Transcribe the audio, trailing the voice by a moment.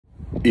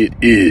It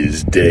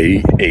is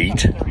day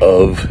 8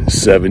 of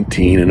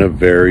 17 and a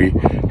very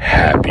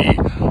happy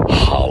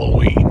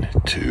Halloween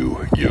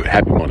to you.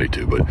 Happy Monday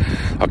too, but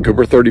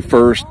October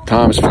 31st,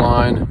 time is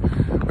flying.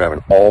 We're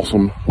having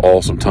an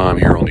awesome time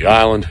here on the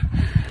island.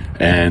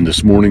 And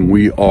this morning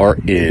we are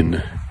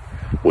in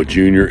what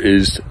Junior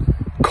is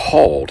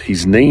called,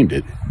 he's named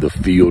it the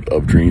Field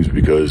of Dreams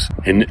because,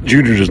 and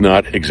Junior does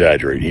not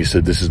exaggerate, he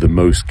said this is the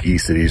most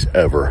geese that he's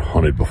ever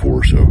hunted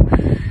before. So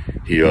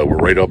we're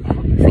right up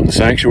from the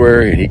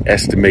sanctuary, and he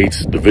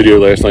estimates, the video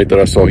last night that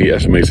I saw, he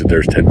estimates that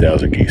there's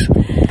 10,000 geese.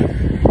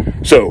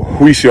 So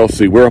we shall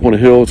see. We're up on a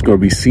hill. It's going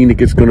to be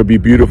scenic. It's going to be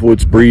beautiful.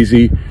 It's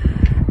breezy.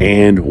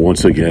 And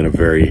once again, a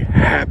very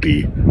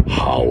happy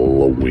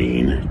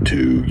Halloween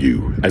to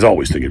you. As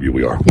always, thinking of you,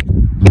 we are.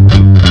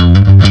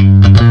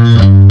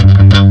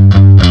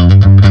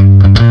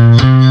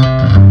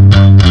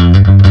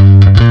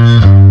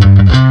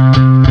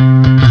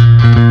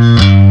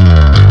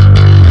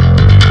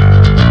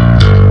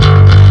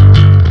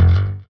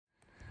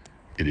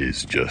 It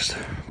is just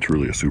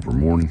truly a super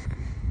morning.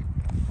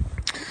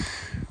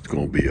 It's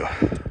gonna be a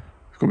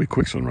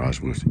quick sunrise,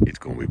 but it's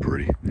gonna be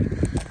pretty.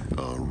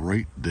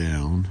 Right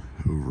down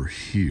over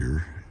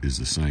here is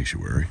the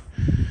sanctuary,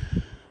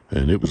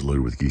 and it was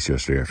loaded with geese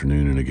yesterday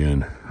afternoon. And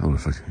again, I don't know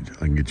if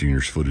I can get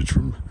Junior's footage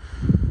from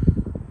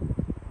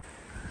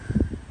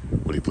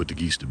when he put the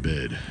geese to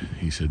bed.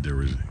 He said there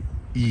was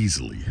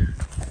easily,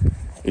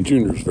 and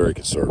Junior was very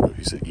conservative,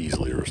 he said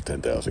easily there was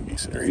 10,000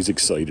 geese in there. He's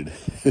excited.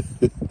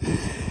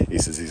 He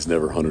says he's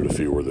never hunted a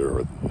field where there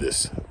are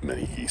this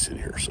many geese in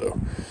here. So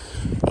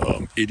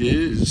it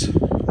is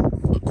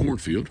a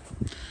cornfield,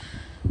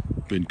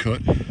 been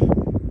cut.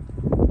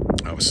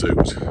 I would say it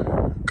was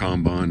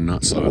combine,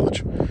 not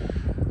silage.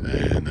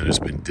 And then it's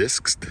been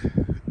disked.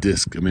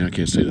 I mean, I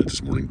can't say that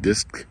this morning.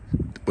 Disked,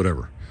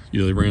 whatever.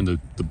 You know, they ran the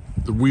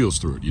wheels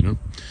through it, you know.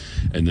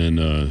 And then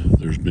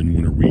there's been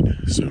winter wheat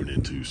sown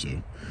into.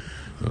 So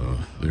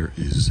there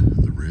is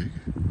the rig.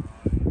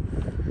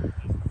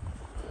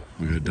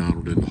 We got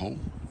Donald in the hole.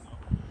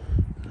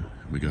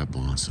 We got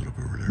Blonde set up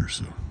over there.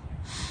 So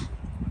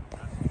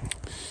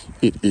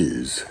it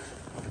is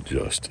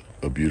just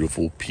a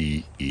beautiful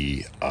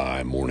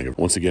PEI morning.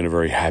 Once again, a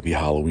very happy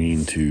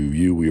Halloween to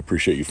you. We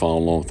appreciate you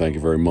following along. Thank you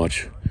very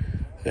much.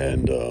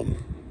 And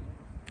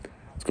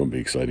it's going to be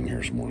exciting here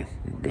this morning.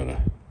 We've got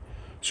a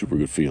super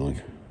good feeling.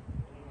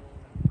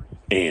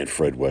 And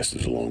Fred West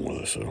is along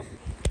with us. So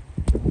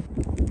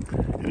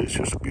it is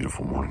just a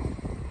beautiful morning.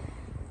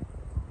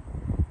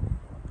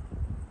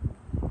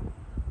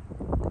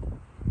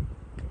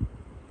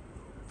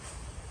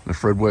 Now,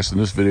 Fred West, in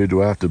this video,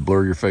 do I have to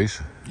blur your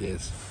face?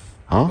 Yes.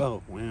 Huh?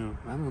 Oh, well,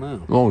 I don't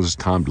know. As long as it's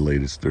time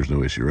delayed, there's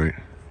no issue, right?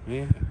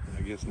 Yeah,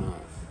 I guess not.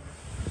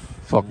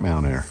 Fuck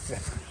Mount Air.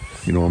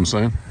 You know what I'm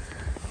saying?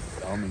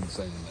 I don't mean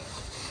saying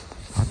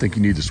that. I think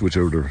you need to switch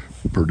over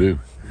to Purdue.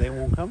 They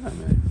won't come at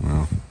me.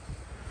 Well,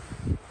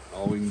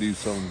 all we can do is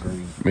sow them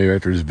green. maybe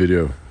after this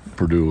video,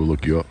 Purdue will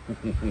look you up.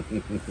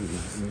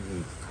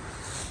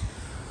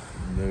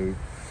 No.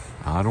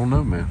 I don't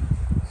know, man.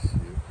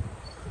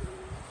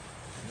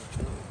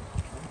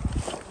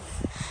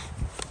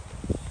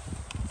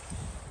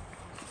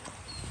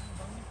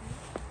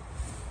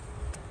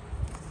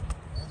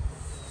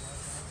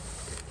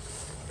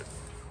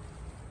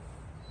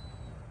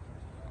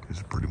 It's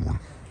a pretty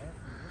morning.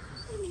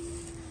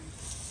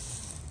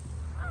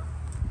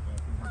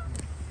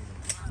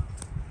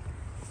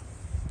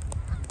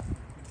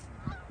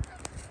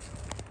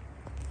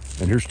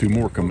 And here's 2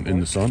 more coming in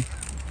the sun.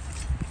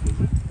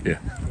 Yeah.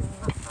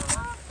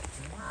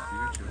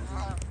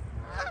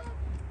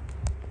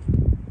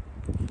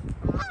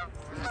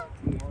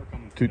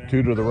 Two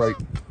to the right.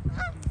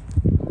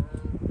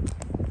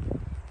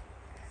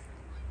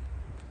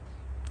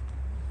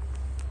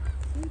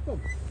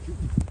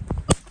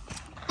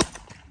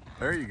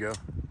 There you go.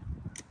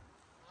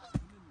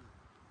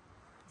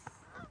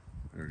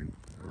 There's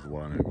a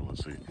wide angle.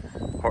 Let's see.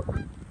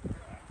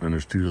 And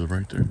there's 2 to the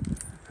right there.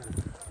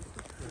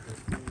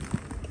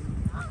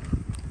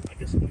 I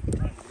guess we can get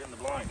in the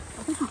blind.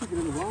 I think we can get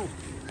in the blind.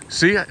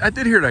 See, I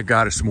did hear that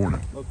guy this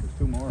morning. Look, there's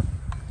 2 more.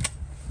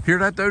 Hear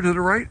that though to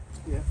the right?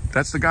 Yeah.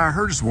 That's the guy I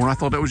heard this morning. I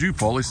thought that was you,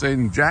 Paulie,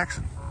 saying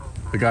Jackson.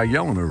 The guy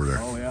yelling over there.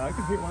 Oh, yeah, I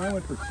could hear, when I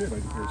went for shit, I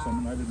could hear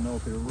something. I didn't know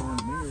if they were rolling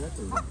at me or what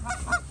they were doing.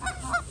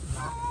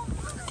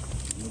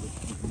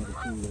 Another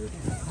 2 there.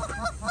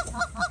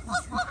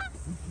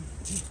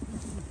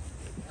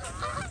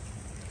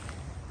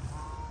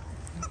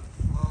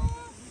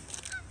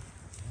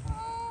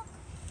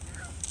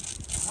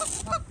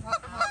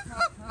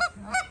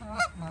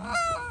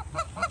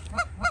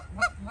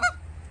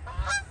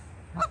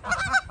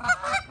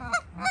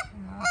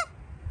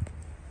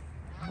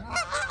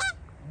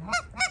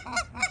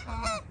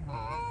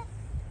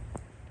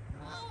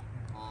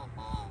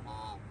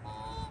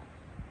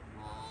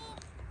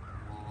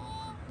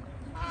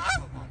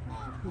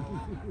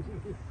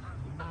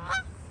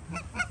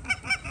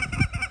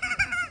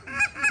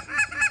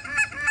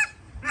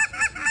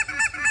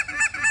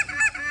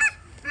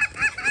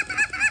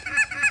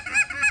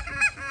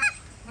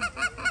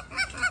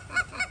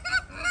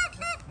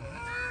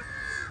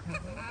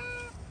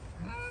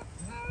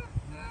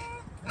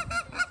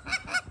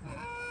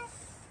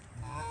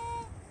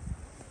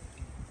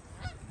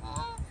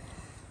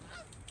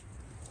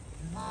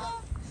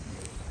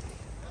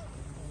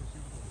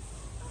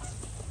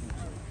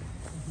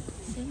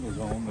 was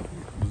on, but it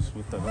was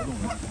with that other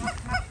one.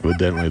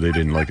 Evidently, they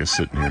didn't like us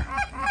sitting here.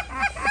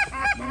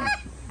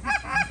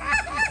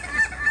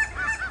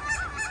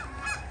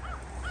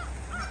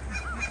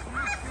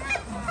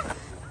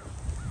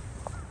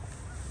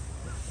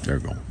 They're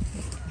going.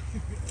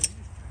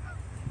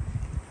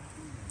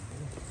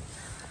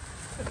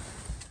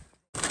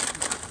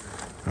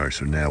 All right,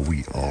 so now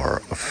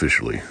we're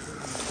officially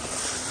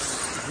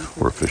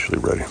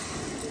ready.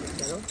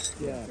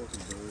 Yeah.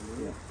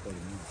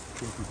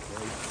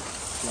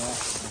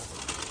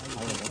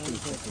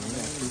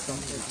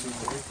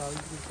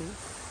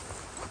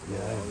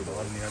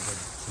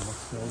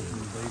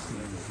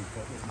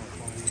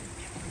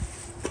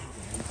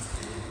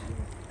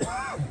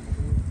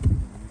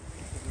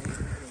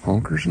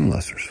 Honkers and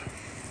lessers.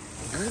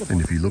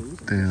 And if you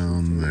look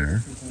down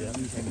there,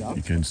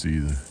 you can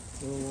see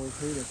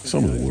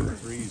some of the water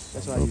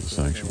of the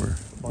sanctuary.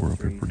 We're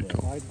up here pretty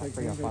tall.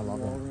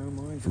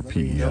 For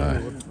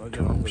PEI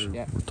terms,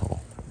 we're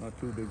tall. Not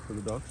too big for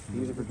the ducks.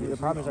 The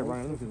problem is they're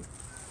running.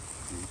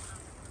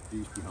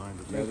 These behind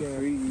us.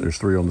 There's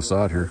 3 on the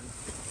side here.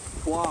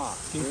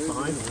 He's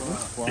behind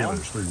them. Yeah,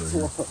 there's 3 right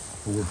here.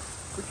 4.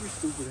 Put your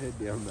stupid head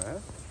down there.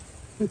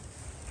 And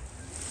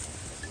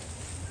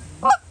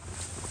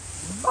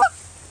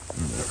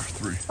there's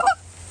 3.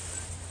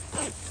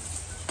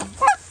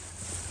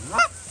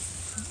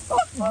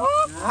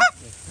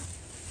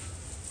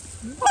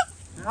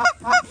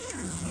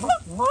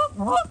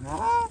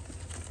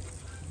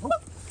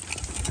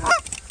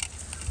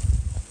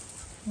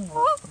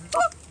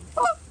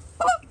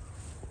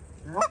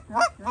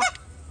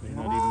 May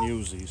not even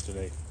use these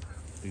today.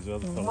 These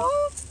other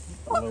fellas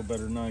a little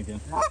better than I can.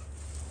 Yeah,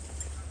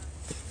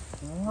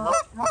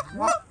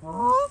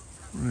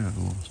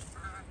 the lowest.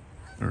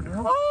 There it is.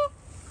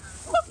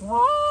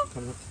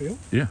 Coming up the field?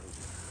 Yeah.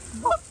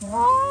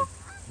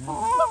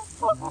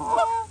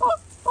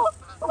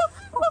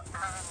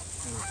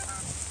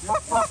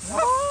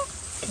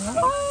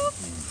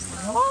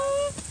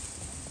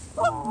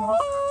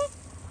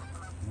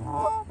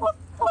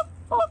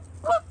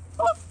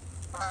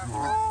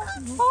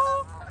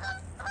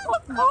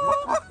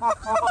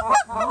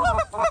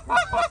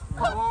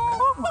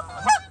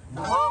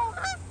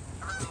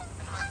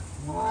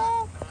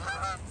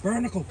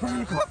 Barnacle,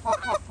 barnacle.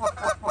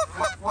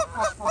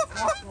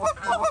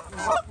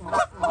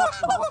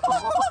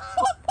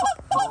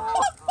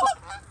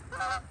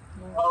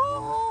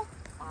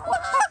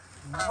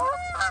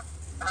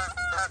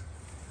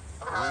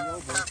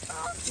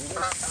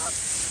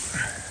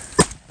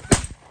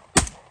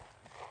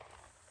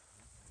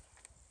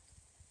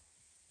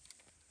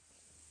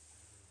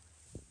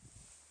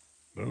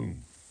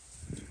 Boom.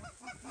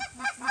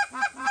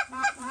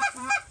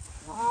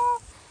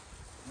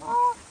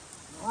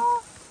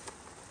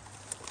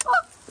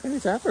 Hey,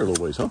 it's out there a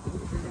little ways, huh?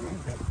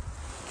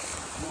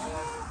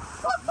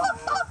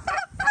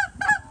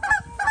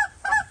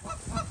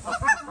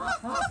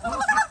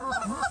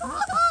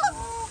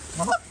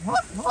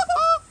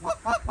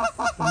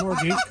 Some more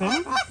geese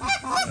coming?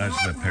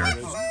 That's that pair.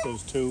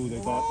 Those 2 they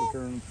got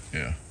returned.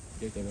 Yeah.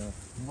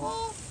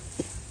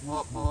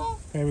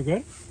 Okay, we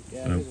good?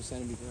 Yeah, there's a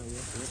centipede now,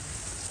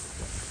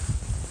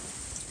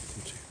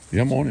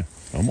 yeah, I'm on it.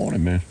 I'm on it,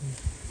 man.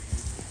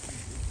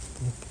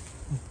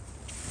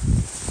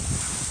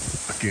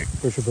 I can't.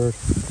 Where's your bird?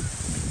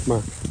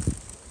 Mark.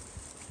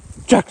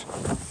 Jack!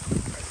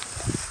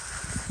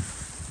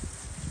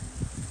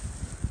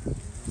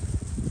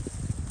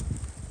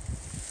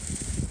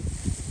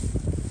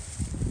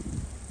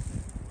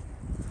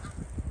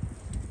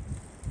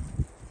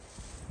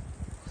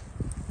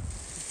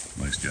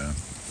 Nice job.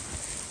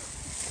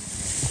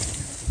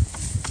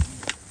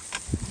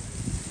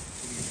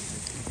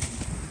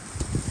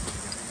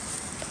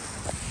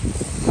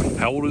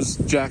 How old is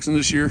Jackson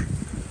this year?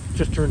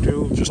 Just turned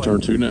 2. Just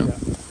turned 2 now.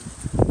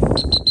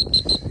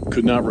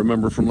 Could not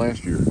remember from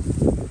last year.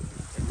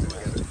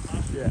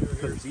 Yeah,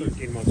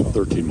 13 months old.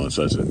 13 months,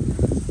 that's it.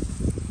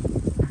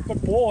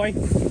 Good boy.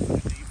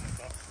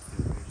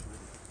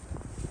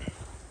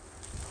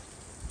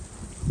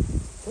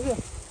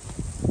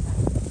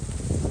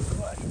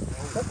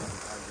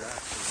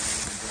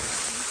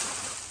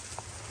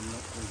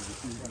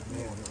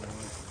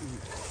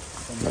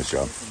 Nice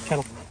job.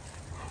 Kennel.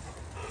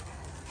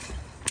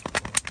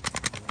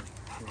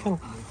 Kennel.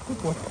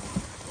 Good boy.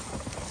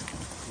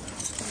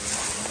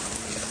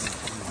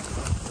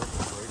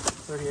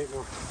 38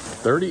 more.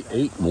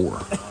 38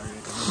 more.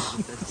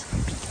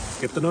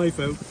 Get the knife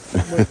out.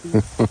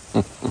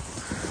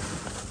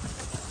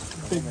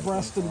 Big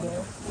breasted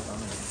there.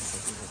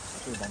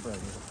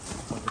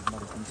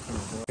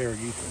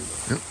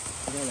 Yep.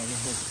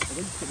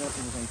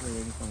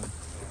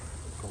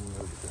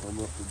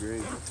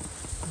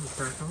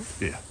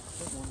 Yeah.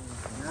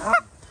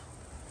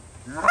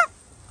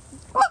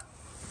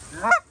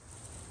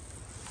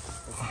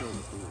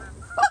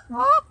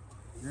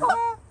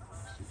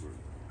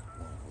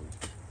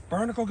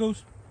 Barnacle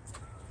goose.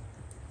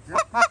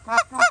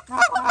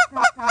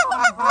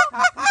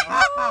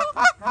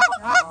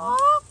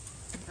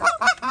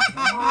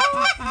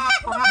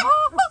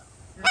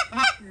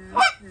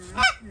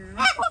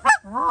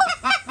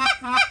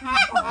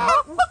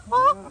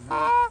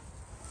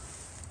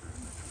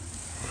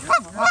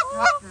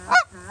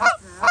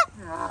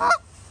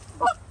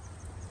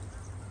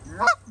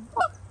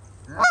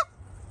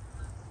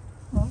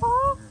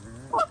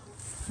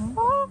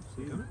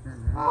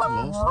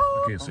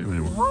 I can't see him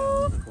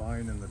anymore.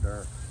 Flying in the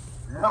dark.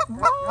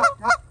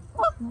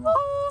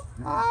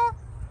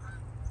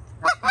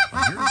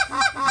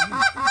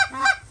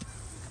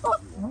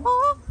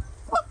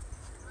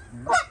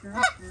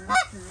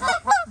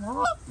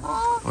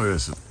 Oh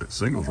yes, it's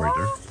singles right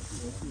there.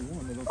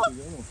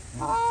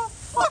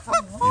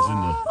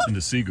 He's in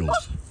the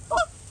seagulls.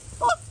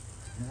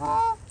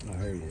 Oh,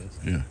 here he is.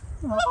 Yeah.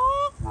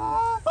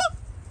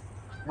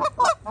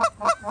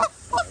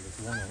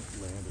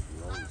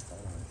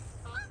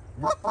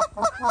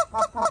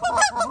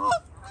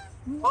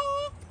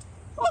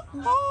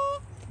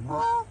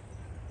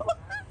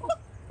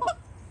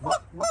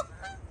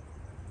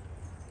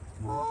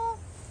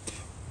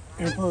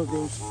 Emperor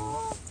Goose.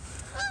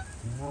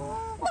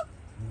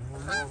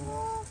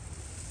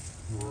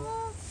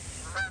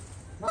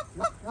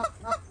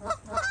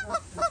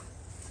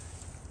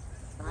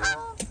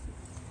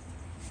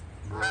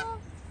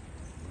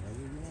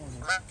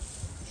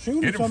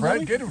 Shoot Get him, somebody.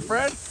 Fred. Get him,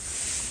 Fred.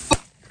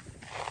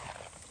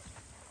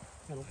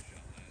 Hello.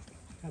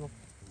 Hello.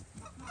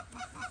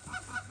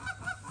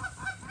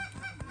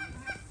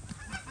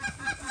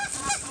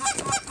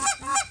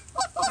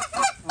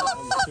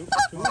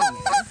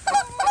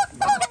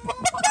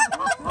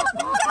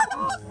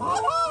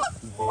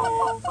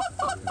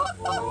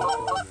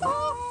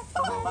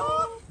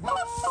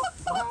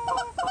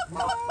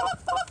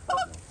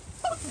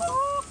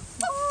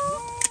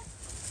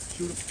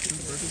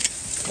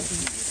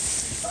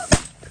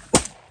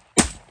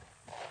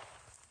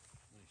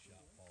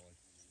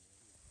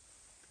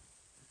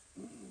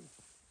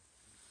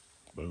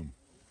 Boom.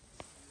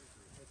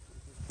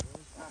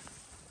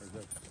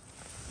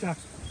 Jack.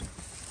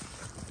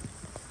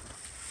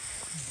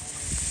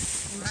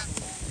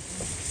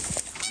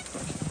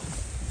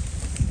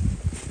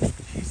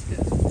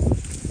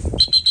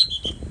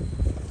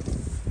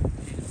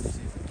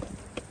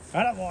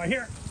 Atta boy,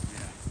 here.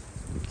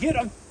 Get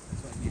him.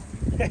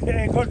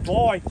 Hey, good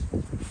boy.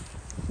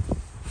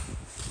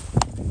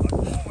 Good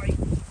boy.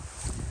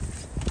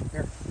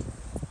 Here.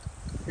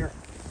 Here.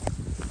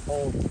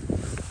 Hold.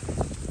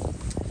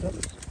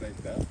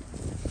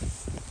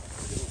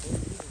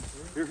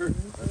 Here.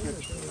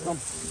 Come.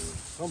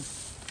 Come.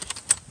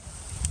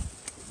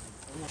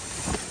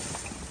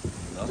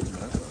 Oh,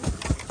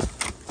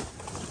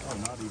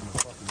 not even a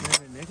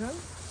fucking maybe.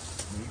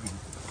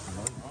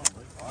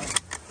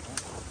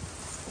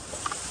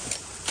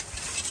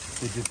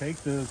 Did you take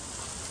the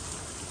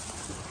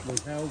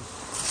like how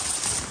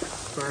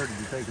far did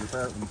you take it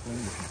apart when you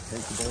cleaned it?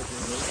 Take the bolt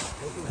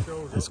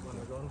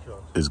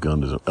in? His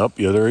gun is up.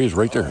 Yeah, there he is,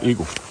 right there.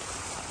 Eagle.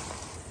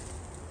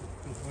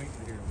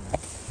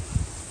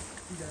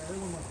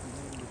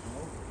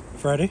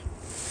 Freddie?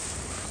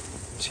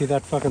 See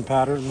that fucking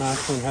pattern match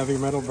from heavy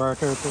metal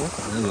bark out there?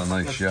 This is a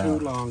nice That's shot. too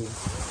long.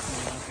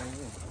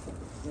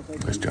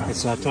 Nice job.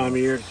 It's that time of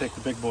year to take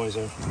the big boys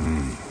out.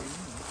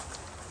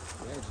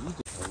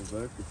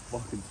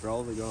 Fucking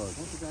throw the guard.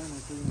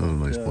 Another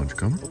nice bunch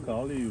coming. What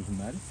call are you using,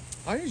 Maddie?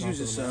 I just use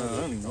this, I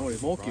don't even know, it's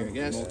smoky, I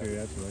guess. Okay,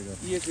 that's what I got.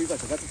 ESV,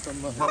 like, I got this from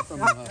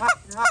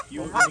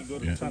You were pretty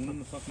good Yeah. at tuning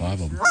the fucking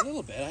 5 of them. a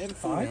little bit. I haven't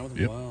fooled around with it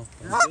in a Yep. while.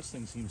 This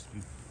thing seems to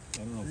be, I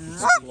don't know,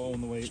 just slow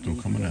in the way it Still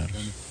moves. coming at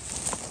us.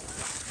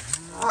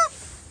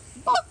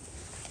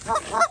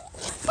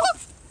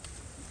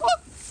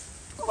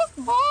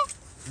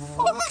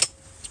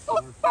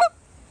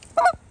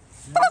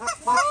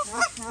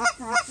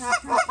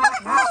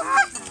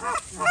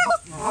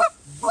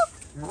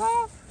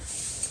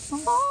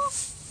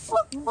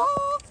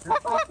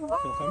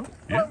 Still coming?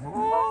 Yeah.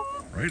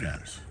 Right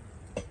at us.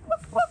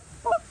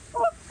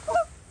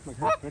 Look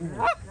how it's been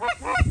here.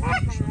 Pay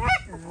attention to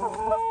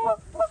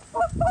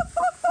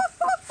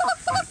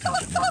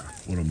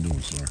what I'm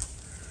doing, sir.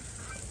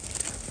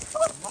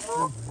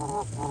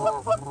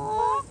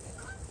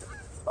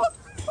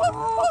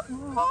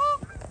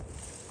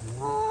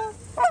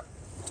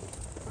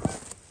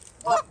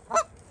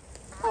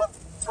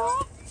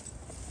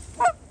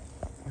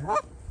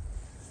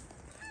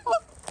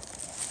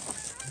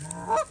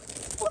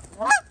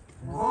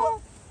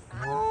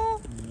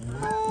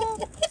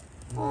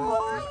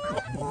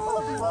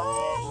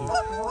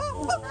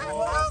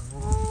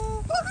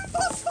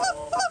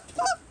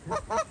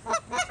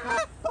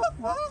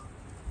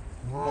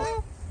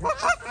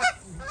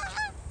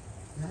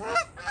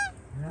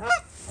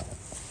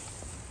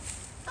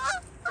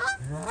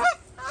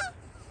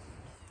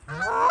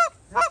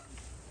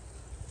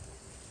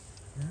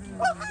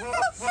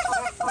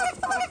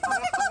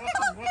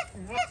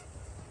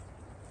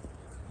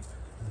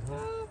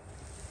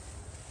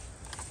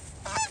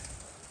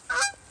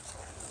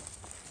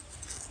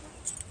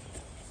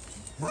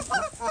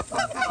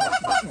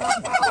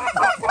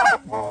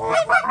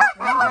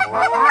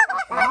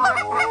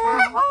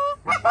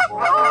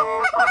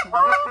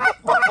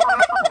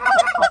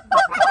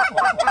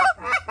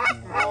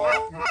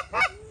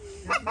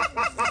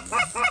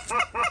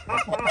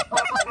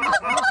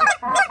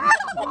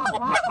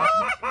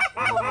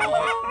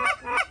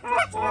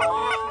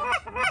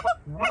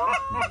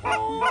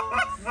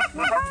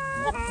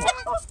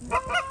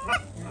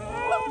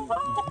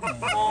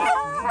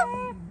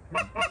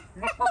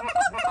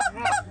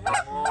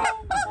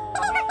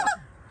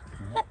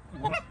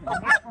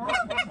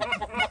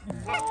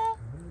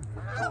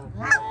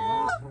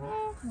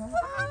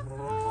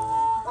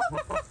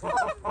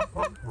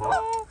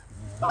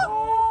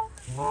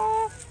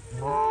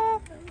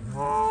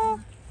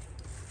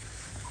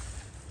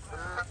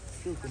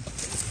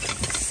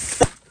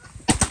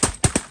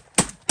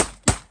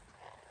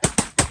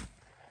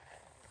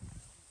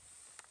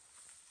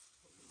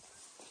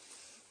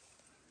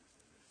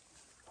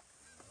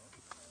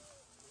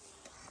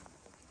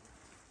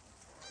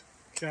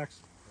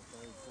 Jax.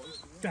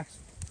 Jax.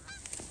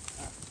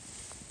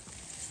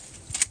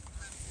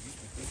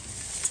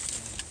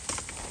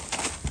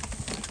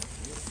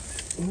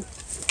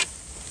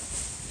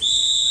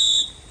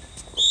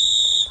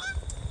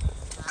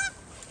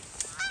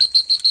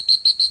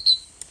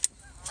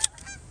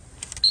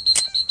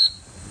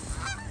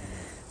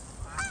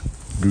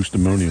 Goose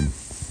demonium.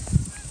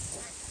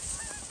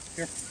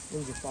 Here.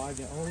 We'll get 5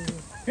 down. Oh,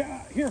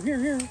 yeah. Here.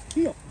 Heel.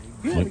 Heel.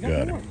 Look, We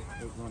got more. him.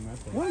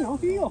 No,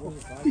 heel.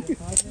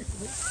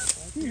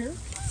 Here.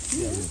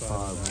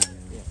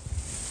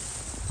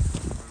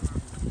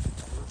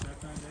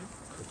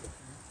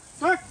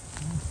 Back.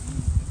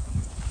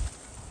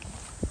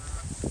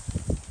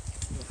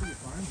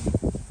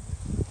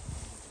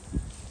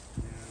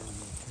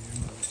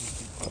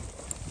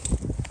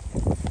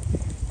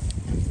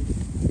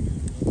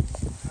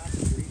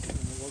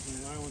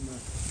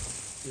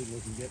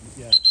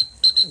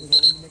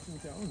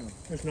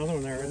 There's another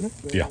one there, isn't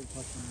there? Yeah.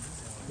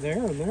 There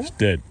and there? It's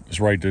dead. It's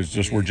right there. It's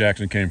just where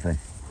Jackson came from.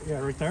 Yeah,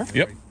 right there?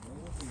 Yep.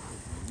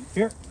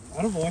 Here,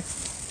 attaboy.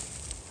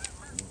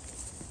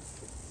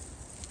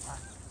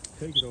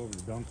 Take it over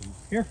to Duncan.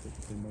 Here.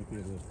 They might be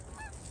able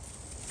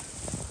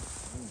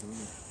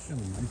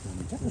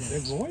That's a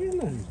big boy,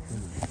 isn't it?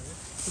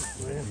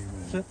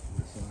 Sit.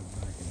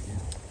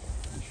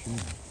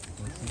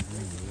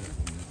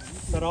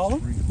 Is that all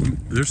of them?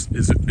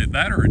 Is it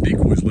that or a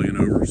decoy's laying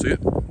over? See it?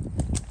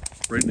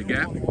 Right in the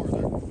gap?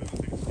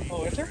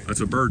 Oh, is there? That's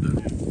a bird then.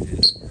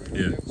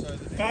 Yeah.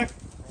 Back.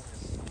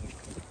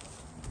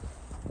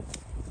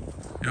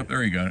 Yep,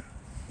 there you got it.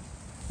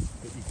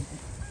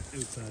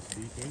 outside the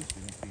decoys. You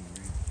don't see them.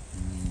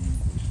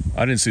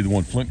 I didn't see the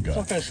one Flint got.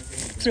 Look, I was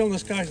feeling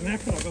this guy's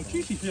neck and I go,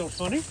 geez, he feels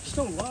funny. He's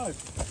still alive.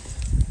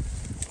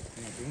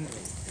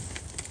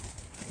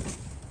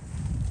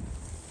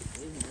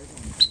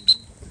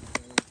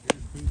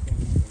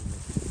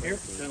 Here,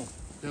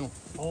 dental.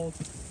 Hold.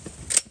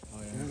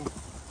 Oh, yeah.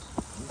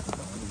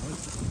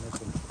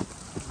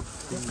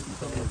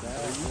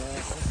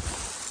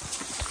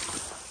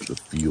 The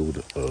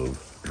field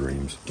of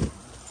dreams.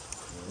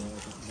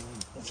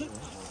 That's it.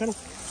 Dental.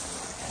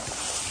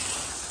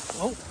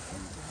 Oh.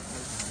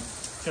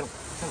 Dental.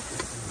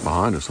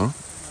 Behind us, huh?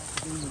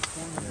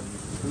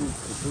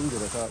 The two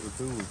that I thought were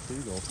two was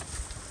seagull.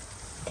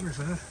 Where's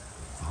that?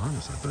 Behind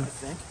us, I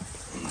think.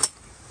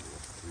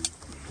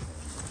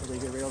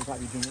 Right here, right on top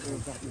of you, Junior. Right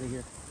on top of you, right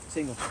here.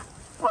 Single.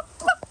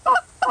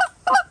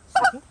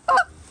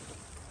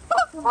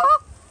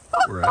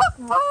 Where at?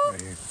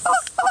 Right here.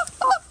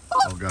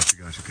 Oh, gotcha.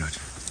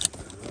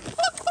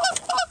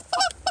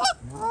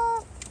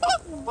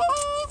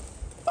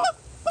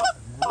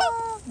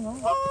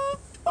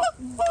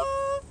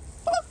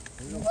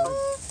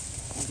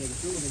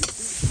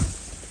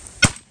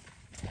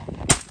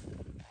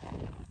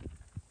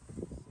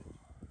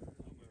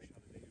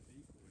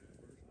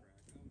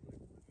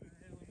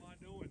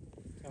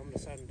 Tell him to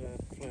send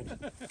Flint.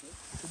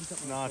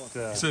 Not,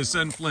 It says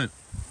send Flint.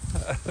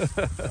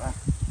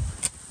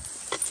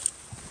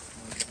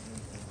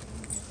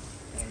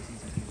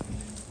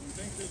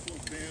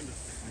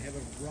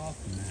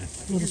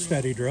 A little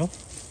steady drill,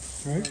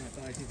 right?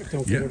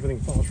 Don't Yeah. get everything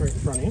falls right in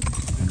front of you.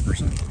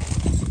 100%.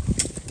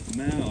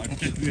 now I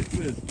did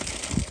this.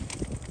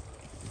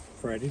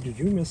 Freddie, did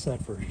you miss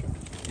that first shot?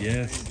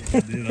 Yes, I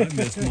did. I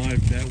missed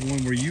that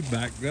one where you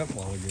backed up a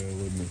while ago,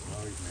 wasn't it?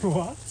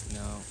 What?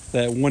 No.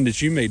 That one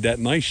that you made that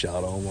nice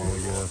shot on a while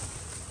ago.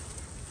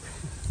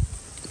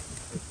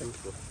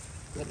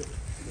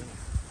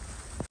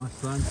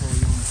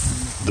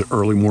 The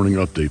early morning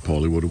update,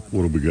 Paulie. What do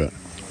we got?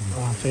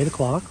 It's 8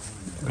 o'clock.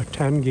 Got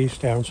 10 geese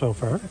down so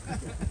far.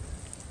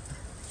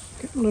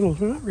 Getting a little,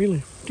 they're not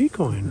really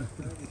decoying,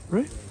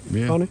 right?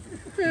 Yeah. Funny.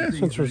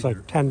 Since there's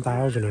like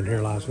 10,000 in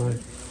here last night.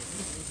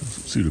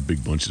 See the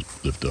big bunches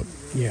lift up.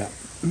 Yeah,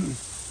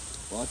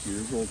 Watch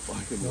yours old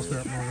fucking.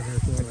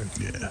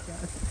 Yeah.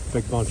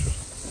 big bunches.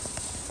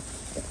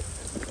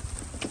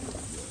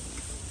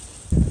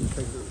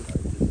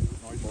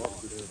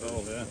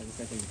 Oh, yeah.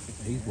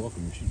 He's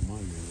welcome to shoot my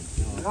gun.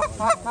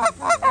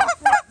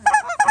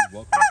 He's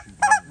welcome to shoot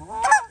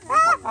mine.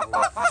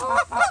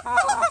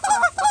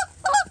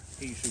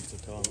 He shoots a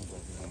ton of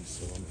them,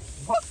 so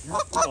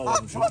I'll let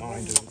him shoot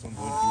mine too at some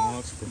point if he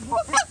wants to.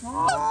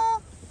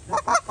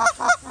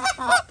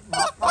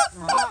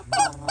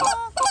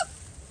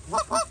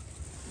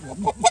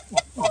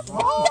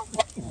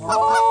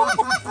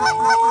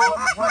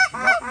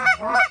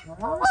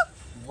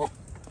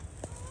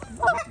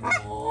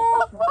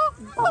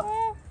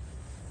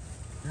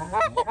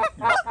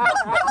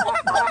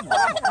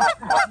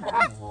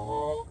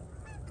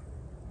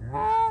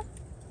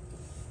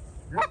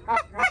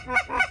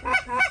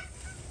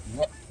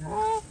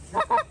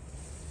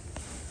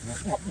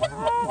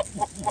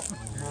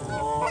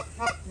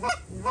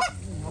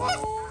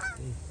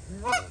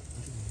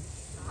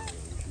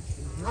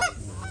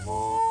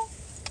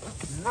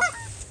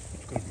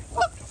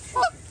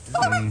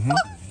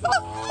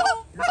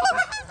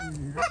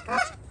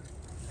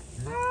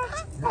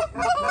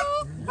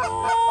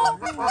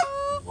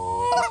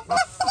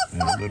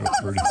 There we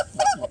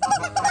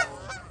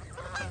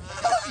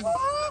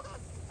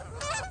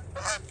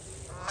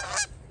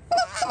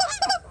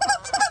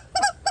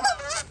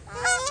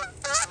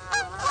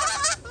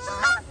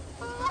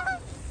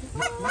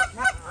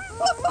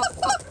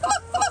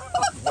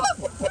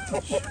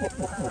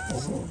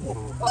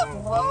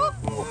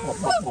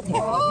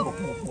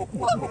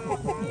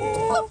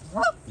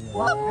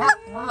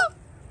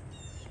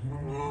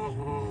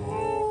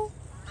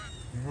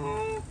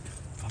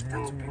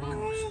That's a big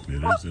goose.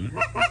 It is, isn't it?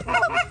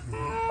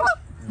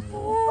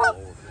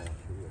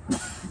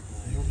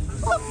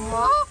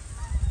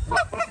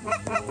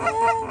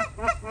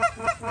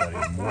 Got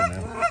even more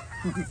now.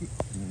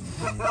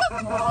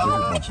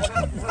 Bigger bunches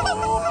coming.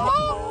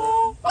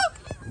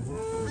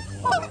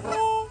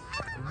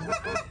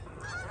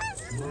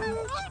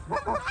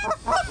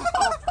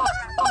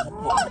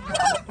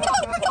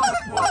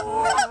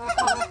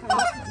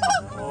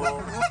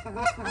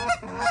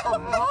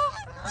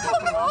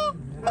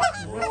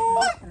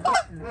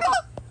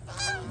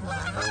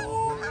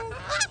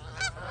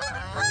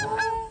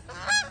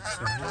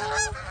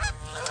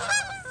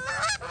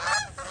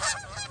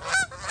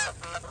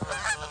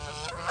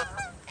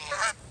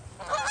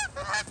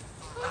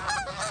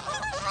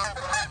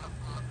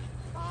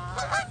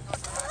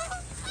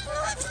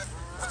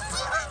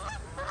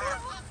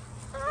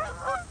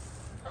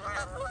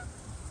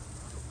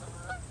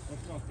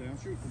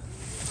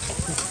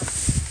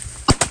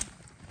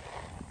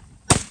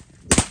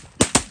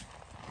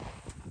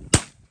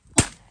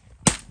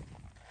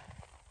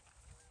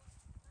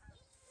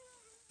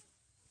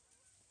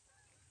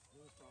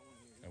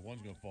 That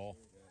one's gonna fall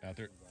out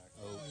there.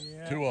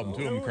 Yeah. Two of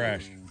them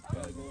crashed.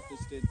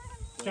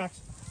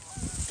 Jackson.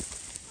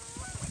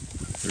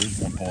 There's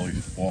one,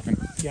 Paulie's walking.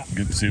 Yeah.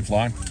 Good to see it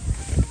flying.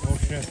 Oh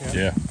shit, yeah.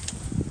 Yeah.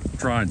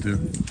 Trying to.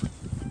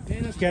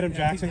 Get him,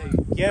 Jackson.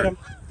 Get him.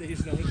 They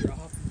just know to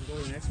drop and go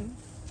to the next one.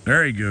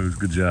 There he goes.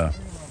 Good job.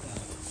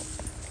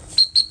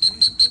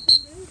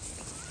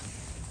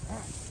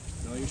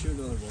 No, you shoot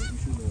another one. You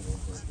shoot another one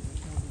first.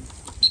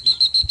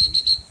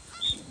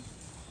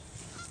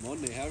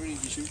 Monday, how many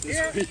did you shoot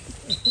this week?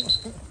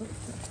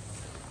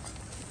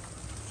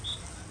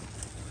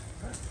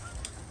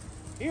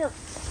 Here.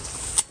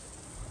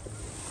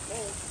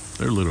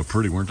 They're a little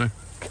pretty, weren't they?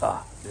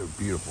 God, they were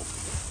beautiful.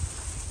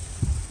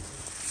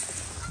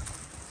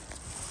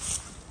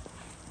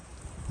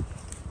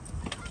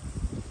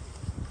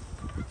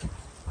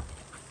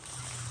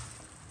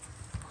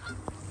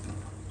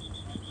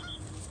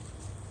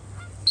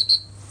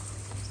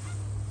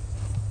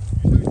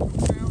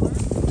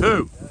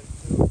 Two.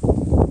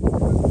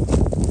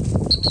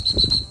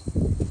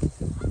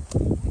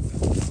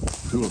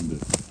 Two of them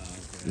did.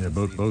 Yeah,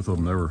 both of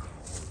them. They were.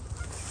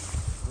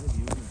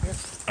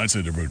 I'd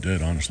say they're both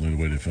dead, honestly, the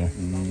way they fell.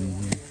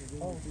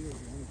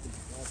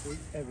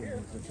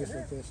 Everything just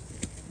like this.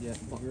 Yeah.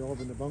 You're all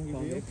in the bungee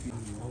deal? They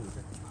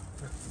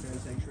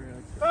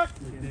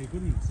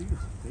couldn't even see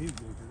us.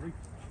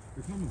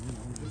 They're coming, you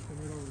know, just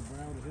coming right over the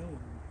brow of the hill.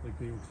 Like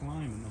they were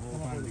climbing the whole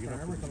time to get up.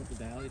 Come up the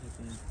valley to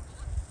thing.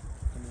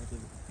 Coming out to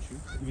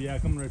shoot. Yeah,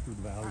 coming right through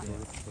the valley.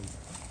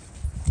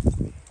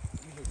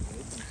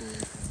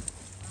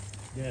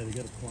 Yeah, they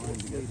got to climb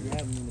to get You have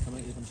them when they come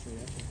out, you come straight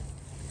at you.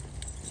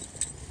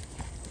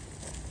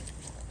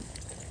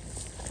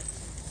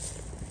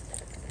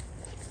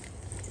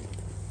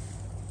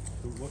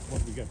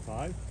 What we got,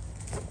 5?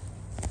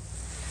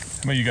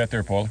 How many you got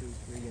there, Paulie?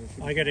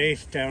 I got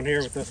ace down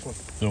here with this one.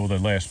 So the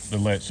last,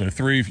 so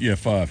 3, yeah,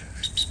 5.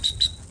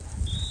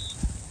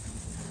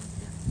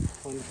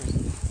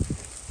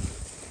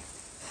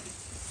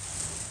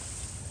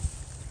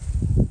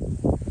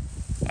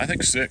 I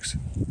think 6.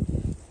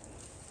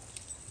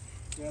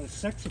 Yeah, there's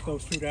 6 that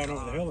goes through down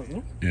over the hill, isn't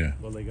it? Yeah.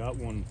 Well, they got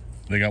one.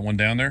 They got one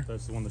down there?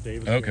 That's the one that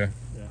Davis. Okay.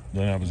 Yeah.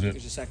 Then that was it.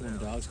 There's a second one,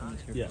 the dog's coming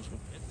here. Yeah.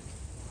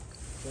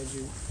 Because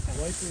you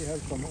likely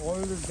have some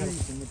oil or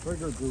grease in the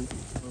trigger group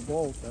or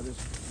both that is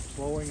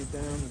slowing it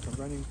down and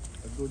preventing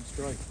a good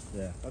strike.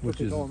 Yeah. That's what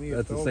they told me.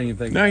 That's the same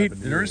thing. No,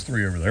 there is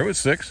 3 over there. It was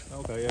 6.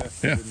 Okay, yeah.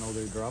 Yeah. I didn't know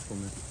they dropped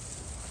them there.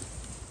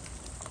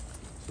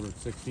 So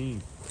it's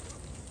 16.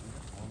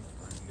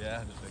 Yeah,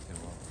 I just picked him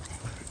up.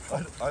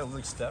 I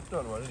only stepped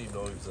on him. I didn't even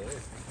know he was there.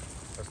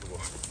 That's the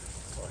one.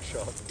 I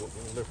shot him,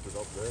 we'll lift it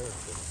up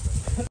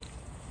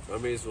there. I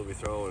may as well be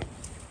throwing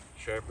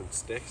sharpened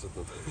sticks at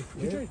them.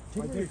 Yeah,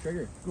 I did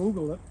trigger.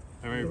 Google it.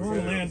 They want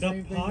to land up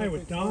high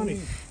with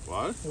Donnie.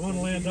 What? They want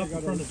to land up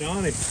in front of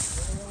Donnie.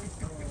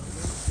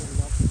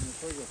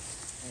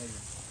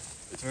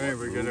 Alright,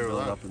 we're gonna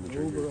build up in the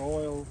Uber trigger.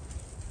 oil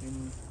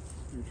in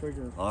your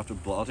trigger.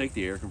 I'll take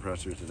the air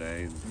compressor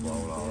today and blow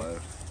it all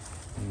out.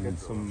 Get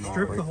some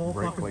Strip the whole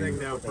fucking thing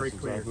down, brake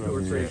cleaner. 2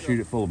 or 3. Shoot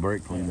it full of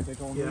brake cleaner. They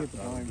told me at the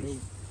time too.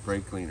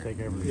 Brake cleaner. Take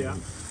everything. Yeah.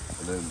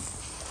 And then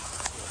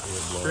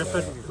Strip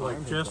it,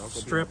 like just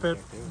strip it,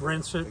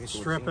 rinse it,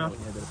 strip it.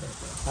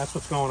 That's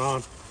what's going on.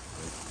 I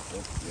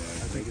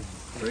think it's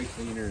brake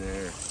cleaner and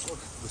air.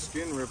 The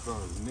skin ripped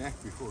on his neck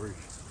before he.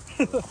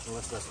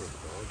 Unless that's what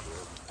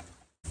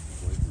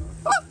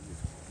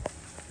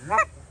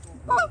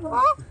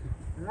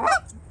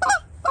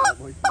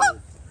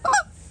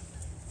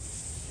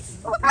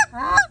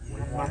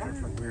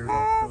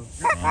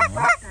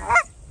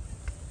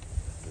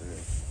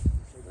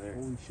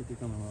Holy shit, they're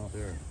coming off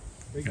there.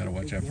 You gotta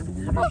watch out for the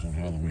weirdos on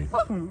Halloween.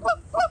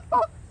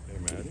 They're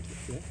mad.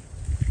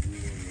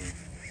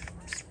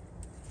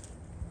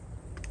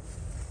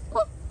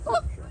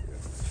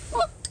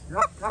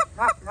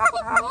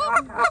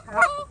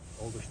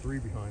 3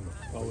 behind them.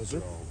 Oh, is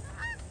it?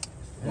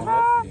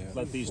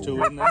 Let these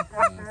 2 in then?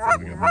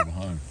 We got more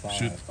behind.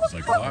 Shit, it's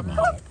like 5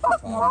 behind.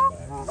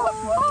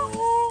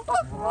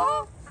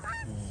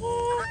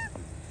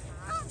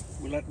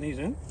 We letting these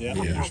in? Yeah,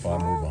 there's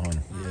 5 more behind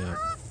them. Yeah.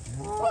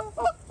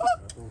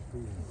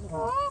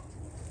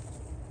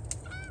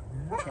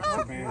 Check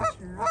for bands.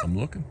 I'm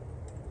looking.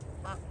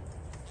 No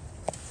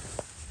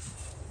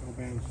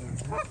bands there.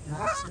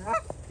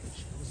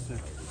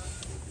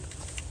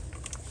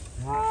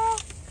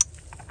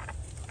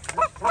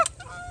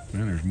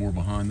 Man, there's more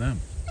behind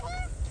them.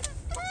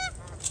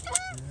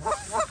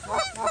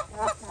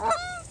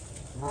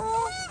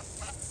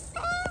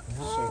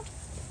 So,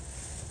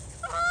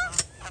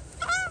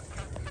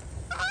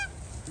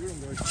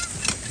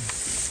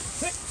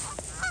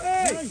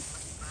 Hey!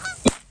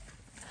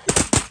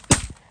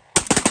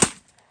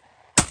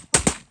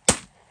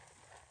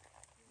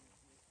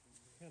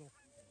 Kennel.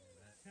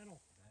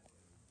 Kennel.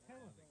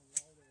 Kennel.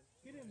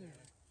 Get in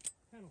there.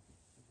 Kennel.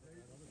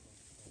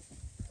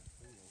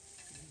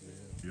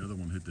 The other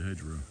one hit the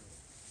hedgerow.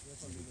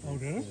 Oh,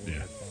 did it?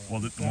 Yeah. Well,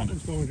 the That one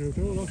one's that, going to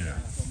too. Look. yeah,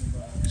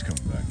 he's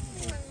coming back.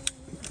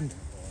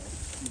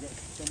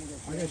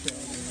 I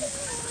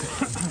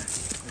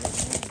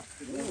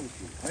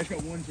just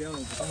got one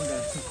challenge. Someone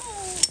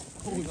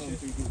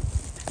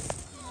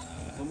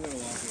gonna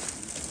walk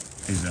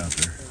it. He's out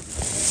there.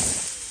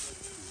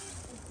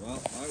 Well,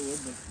 I would,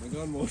 but my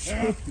gun won't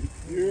shoot.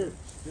 Here.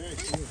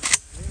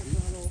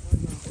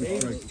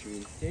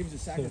 Dave's a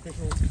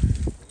sacrificial.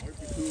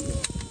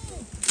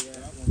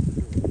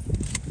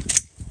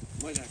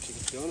 Might actually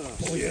get done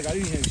off. Oh, yeah. I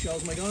didn't have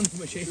shells in my gun for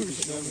my shavers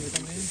that know when they're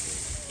coming in.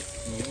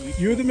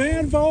 You're the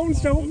man,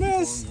 Bones. Don't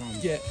miss.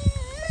 Yeah.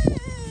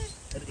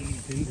 At 80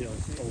 pin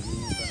tails over the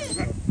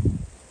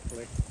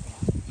click.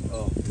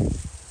 Oh.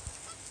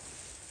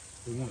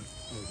 They want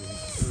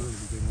early,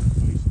 they want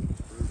nice and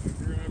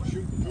early. You're gonna have to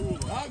shoot the 2 of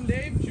them. Got him,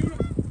 Dave. Shoot him.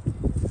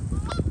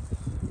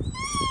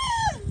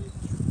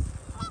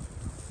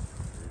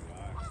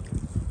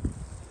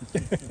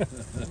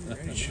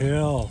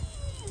 Chill.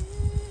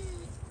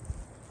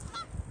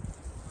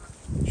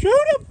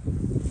 Shoot him.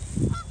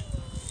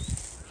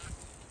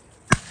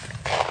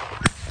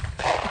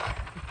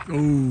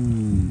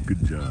 Oh,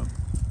 good job.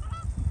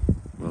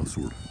 Well,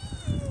 sort of.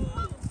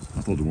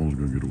 I thought the one was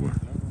going to get away.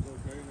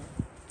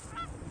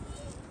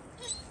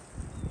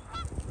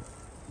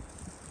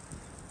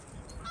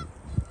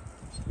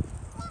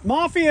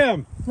 Mafia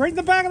him. Right in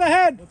the back of the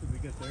head. What did we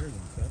get there then,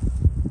 Seth?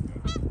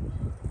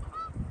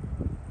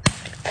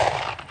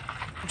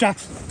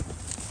 Jackson.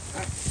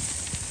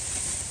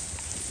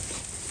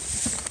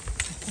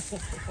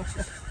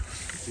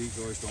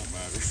 Decoys don't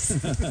matter.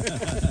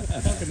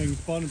 Fucking thing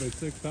spun about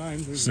 6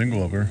 times. There's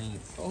Single up here.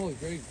 Holy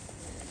great.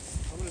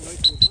 How many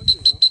nice little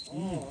bunches, huh?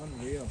 Oh,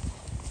 unreal.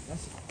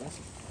 That's I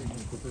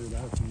prefer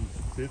that from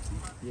 50.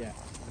 yeah.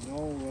 No,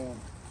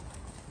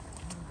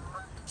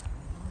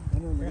 I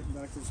don't remember getting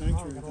back to the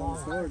sanctuary to tell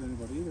the story to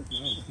anybody either.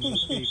 No, no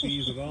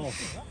KPs at all.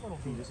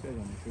 This guy's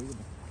on the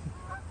shoulder.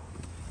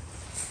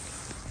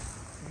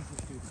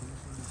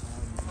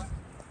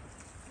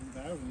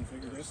 $1,000, you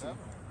figure this out.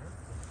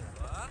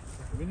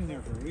 I've been in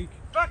there for a week.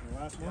 The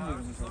last Monday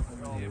when this all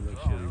came out.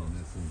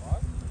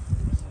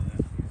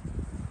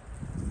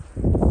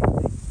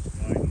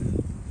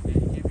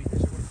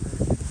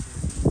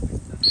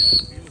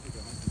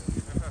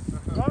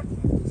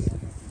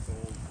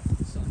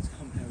 Sun's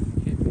coming out. You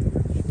can't be there.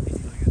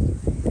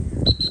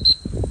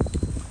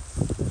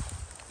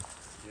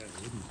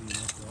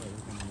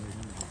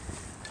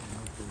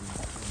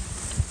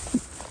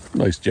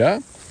 Nice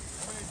job.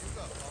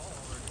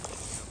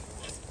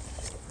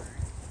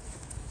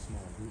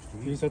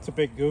 Jeez, that's a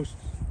big goose.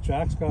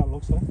 Jack's got,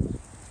 looks like. I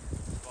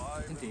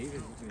think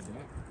David looks like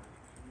that.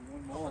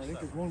 One more. I think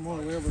there's one more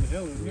way over the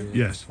hill, isn't there?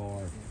 Yes.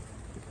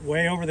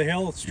 Way over the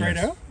hill, straight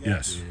Yes. out.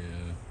 Yes.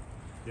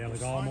 Yeah,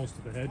 like almost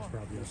to the hedge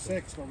probably. There's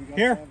 6, but we got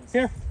Here, 7.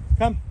 here,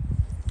 come.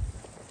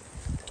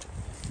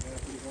 Yeah,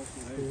 pretty close to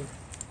the hill.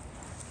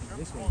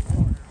 This one.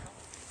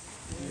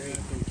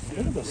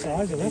 Look at the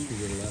size of this.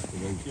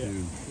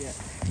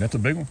 That's a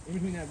big one. In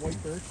between that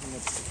white birch and the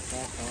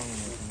black column.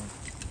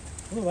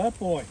 Look at that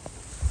boy.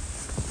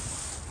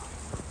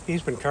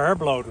 He's been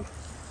carb loading.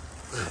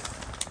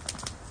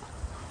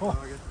 Oh.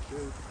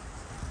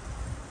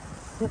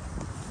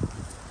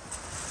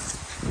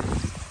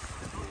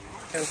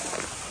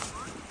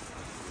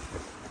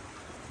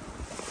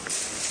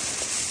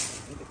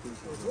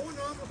 We're going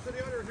almost to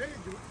the other hedge.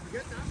 You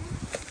get that one?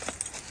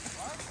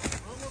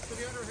 Almost to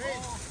the other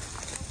hedge.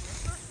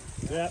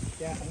 Yeah.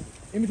 Yeah.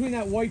 In between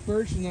that white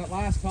birch and that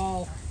last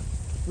tall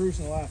spruce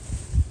on the left.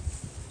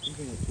 In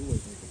between the 2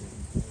 ways.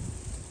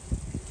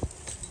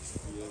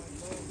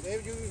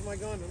 David, you use my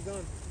gun. I'm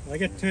done. I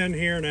get 10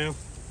 here now.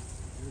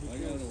 I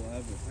got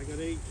 11. I got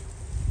 8.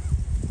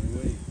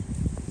 Wait.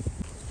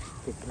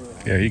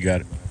 Yeah, he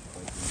got it.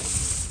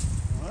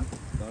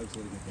 Dog's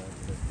gonna get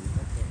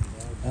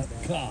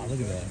Look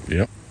at that.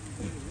 Yep.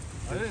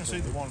 I didn't see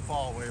the one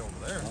fall way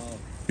over there.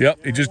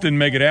 Yep, he just didn't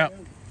make it out.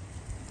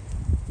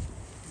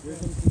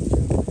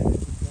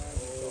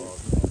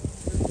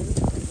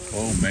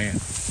 Oh man.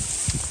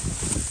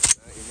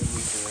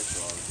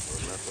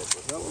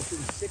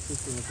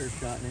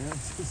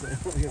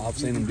 I've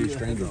seen them do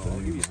stranger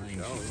things.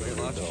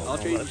 I'll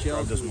trade you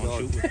shells. Just one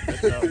shoot with the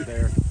bit out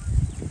there.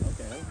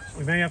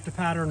 We may have to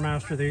pattern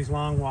master these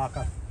long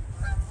waka.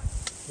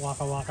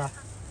 Waka.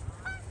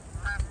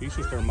 He's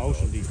just their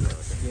motion detail.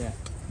 Yeah.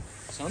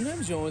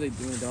 Sometimes you know what they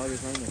do when the dog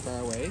is running far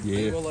away. Yeah.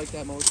 They go like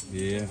that motion.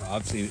 Yeah,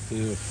 I've seen it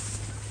too.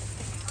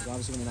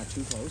 Obviously when they're not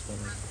too close,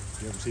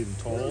 but You ever see them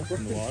tall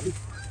in the water?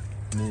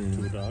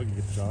 To a dog, you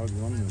get the dog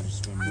running and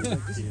just swim with it.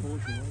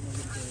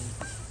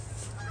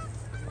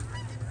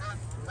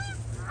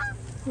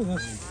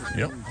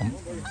 Yep.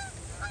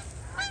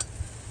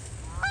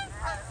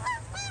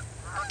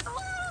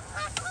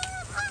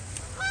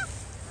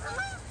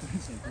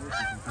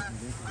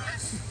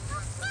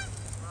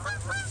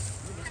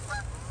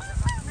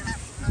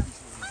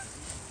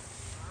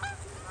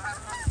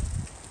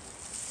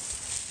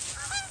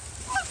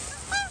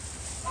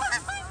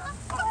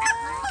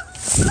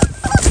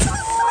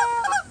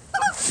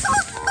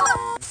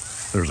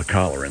 There's a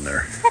collar in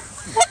there.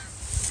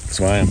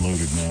 So I am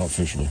loaded now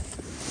officially.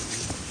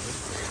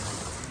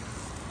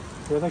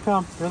 Here they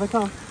come. Here they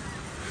come.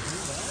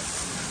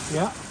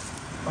 Yeah.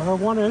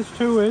 One is,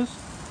 two is.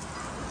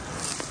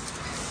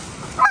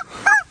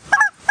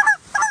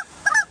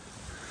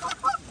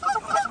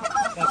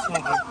 That's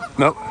not him.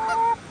 Nope.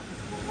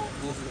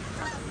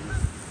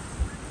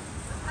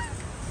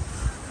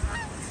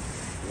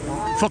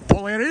 Fuck,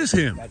 Paul, that is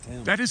him. That's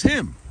him. That is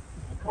him.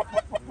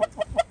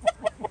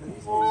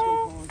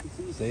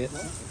 See it?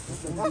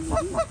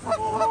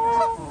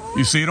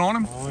 You see it on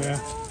him? Oh yeah.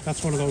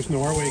 That's one of those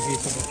Norway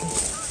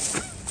geese.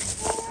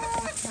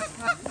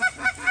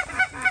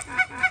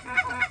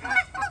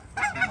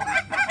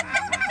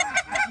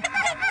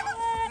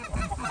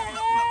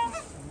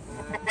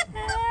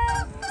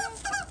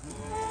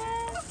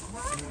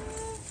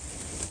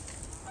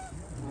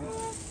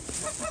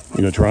 You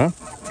gonna try?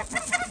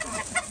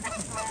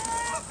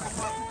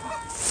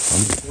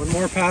 One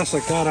more pass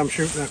like that, I'm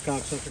shooting that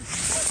cocksucker.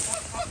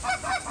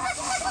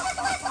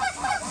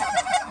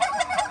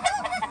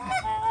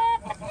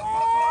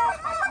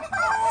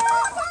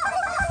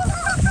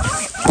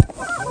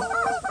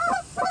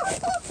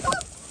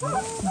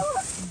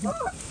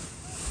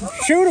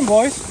 Shoot him,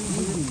 boys.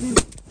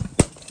 Did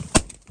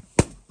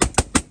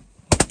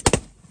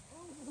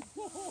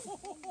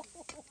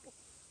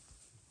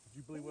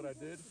you believe what I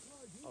did?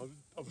 I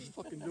was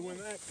fucking doing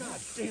that. God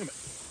damn it.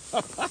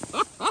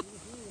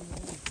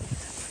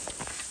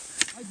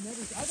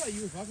 I thought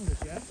you were fucking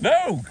with Jeff.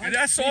 No,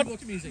 that's all. No,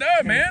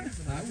 man.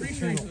 I'm pretty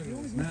sure he's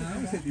Nah, I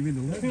was hitting him in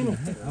the leg. I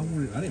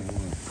didn't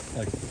want to.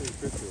 Like,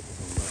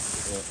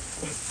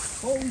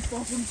 holy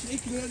fucking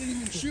shaking, I didn't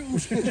even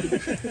shoot.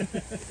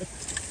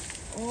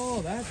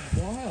 Oh, that's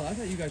wild. I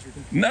thought you guys were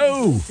completely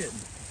No.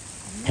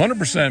 bullshitting.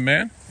 100%,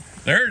 man.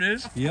 There it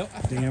is. yep,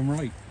 damn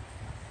right.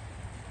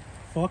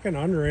 Fucking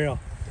unreal.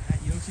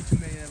 You don't see too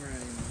many of them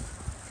around anymore.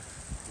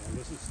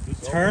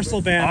 Tarsal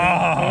band.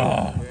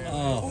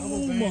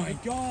 Oh my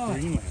god.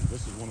 Greenland.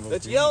 This is one of those.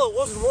 It's yellow, it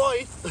wasn't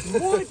white.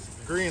 What?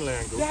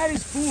 Greenland. Goose. That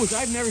is foolish.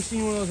 I've never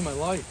seen one of those in my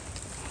life.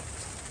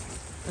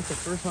 That's the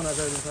first one I've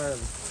ever been part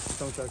of.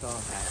 Don't shut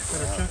off.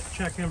 Better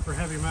check him for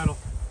heavy metal.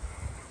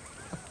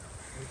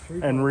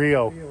 And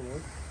Rio.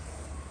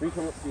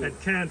 And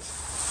Kent.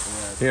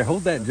 Here,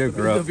 hold that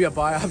joker There'll up. be a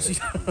biopsy.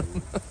 I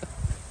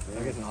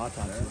guess an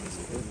autopsy.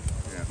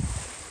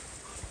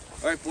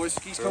 Alright boys,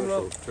 skis coming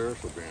up.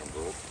 Tarsal band,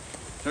 bro.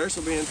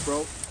 Tarsal bands,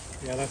 bro.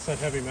 Yeah, that's that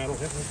heavy metal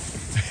hitting.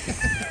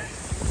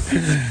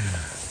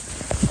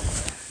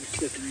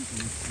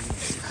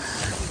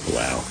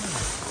 Wow.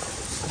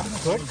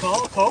 Good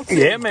call, coach.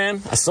 Yeah,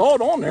 man. I saw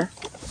it on there.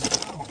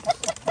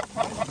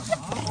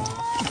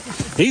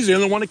 He's the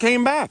only one that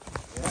came back.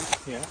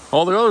 Yeah.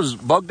 All the others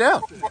bugged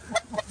out.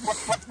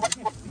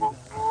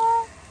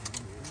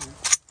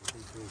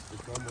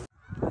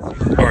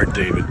 All right,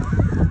 David.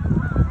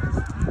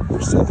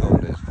 We're still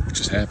coming in. What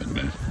just happened,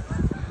 man?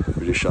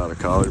 We just shot a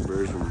collared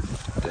bird from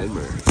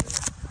Denmark.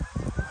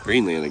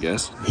 Greenland, I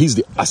guess.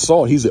 I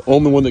saw it. He's the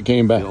only one that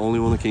came back. The only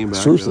one that came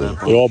back. Seriously, at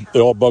that they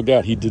all bugged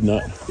out. He did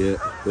not. Yeah,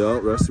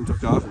 the rest of them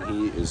took off, and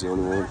he is the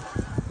only one.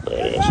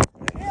 Badass.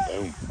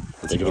 Boom.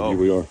 Let's Take it go. up, here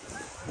we are.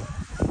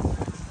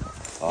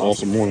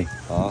 Awesome morning.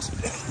 Awesome.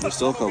 They're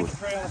still coming.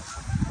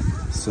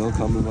 Still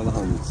coming by the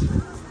hundreds.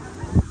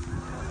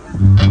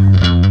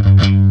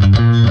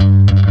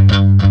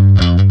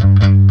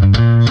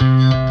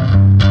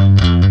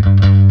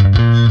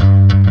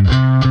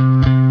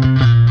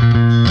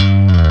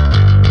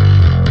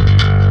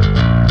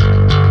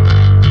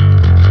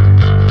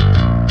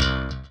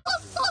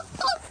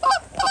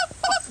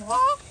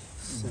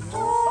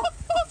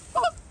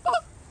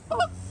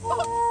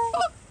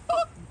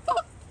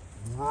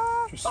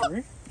 Just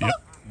three? Yep.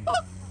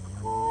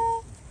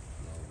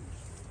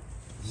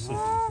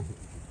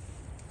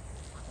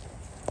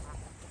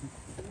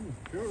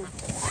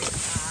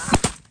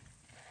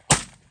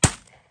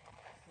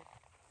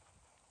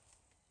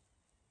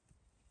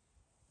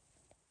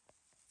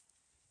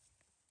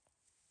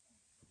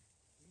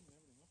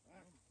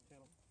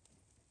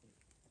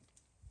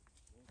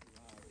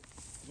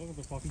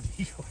 fucking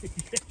decoy.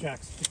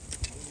 Jackson.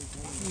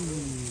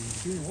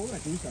 Hold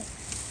that goose up.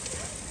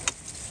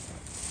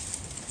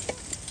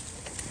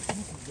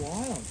 That's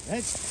wild.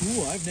 That's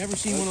cool. I've never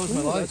seen one of those in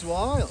my life. That's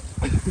wild.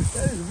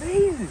 That is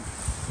amazing.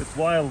 It's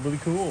wild, really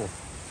cool.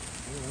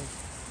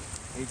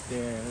 Right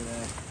there. Look at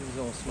that. Give us a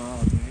little smile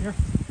up in here.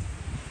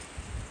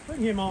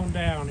 Bring him on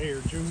down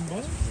here, June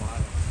Bud.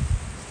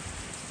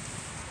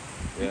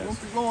 Yes.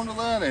 Don't be going to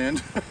that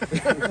end.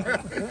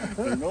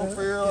 There's no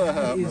fear of that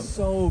That happening. is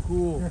so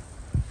cool.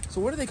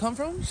 So where do they come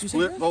from?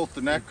 Split both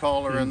the neck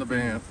collar and the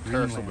band,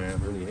 tarsal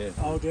band. Really hit.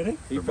 Oh, did he?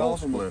 They're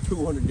both split.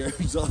 200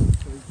 yards off.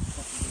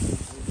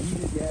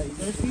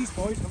 There's these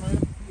boys coming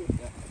in.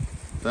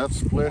 That's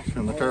split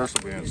and the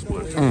tarsal band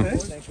split.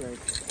 Thanks, Ray.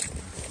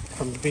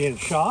 From being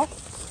shot?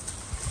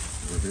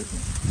 They're hitting.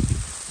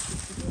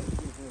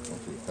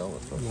 Don't you tell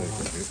us, I think they're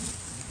hitting.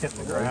 Hitting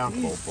the ground.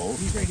 Both.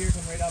 He's right here,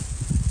 come right up.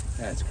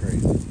 That's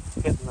crazy.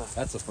 Hitting the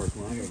That's the first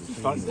one I've ever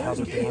seen. buttons. How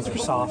their bands are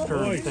softer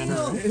and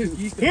thinner.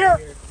 He's Here!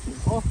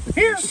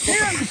 Here! Here!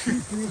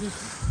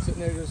 Sitting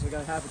there just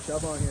got half a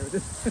chub on here.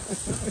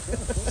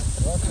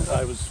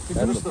 I was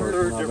That's the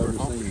first one I've ever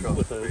different seen.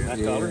 with the neck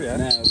collar, yeah.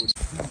 Nah, it would-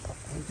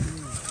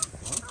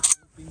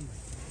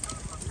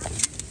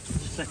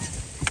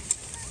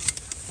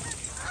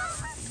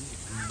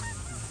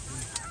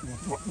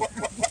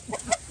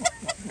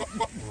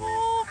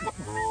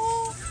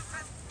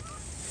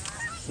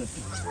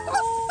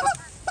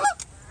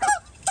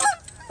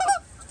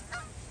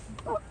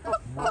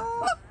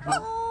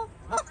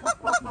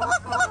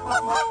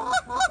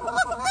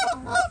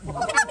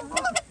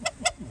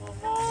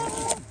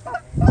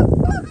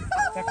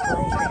 That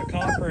girl's got a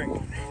cock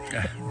ring.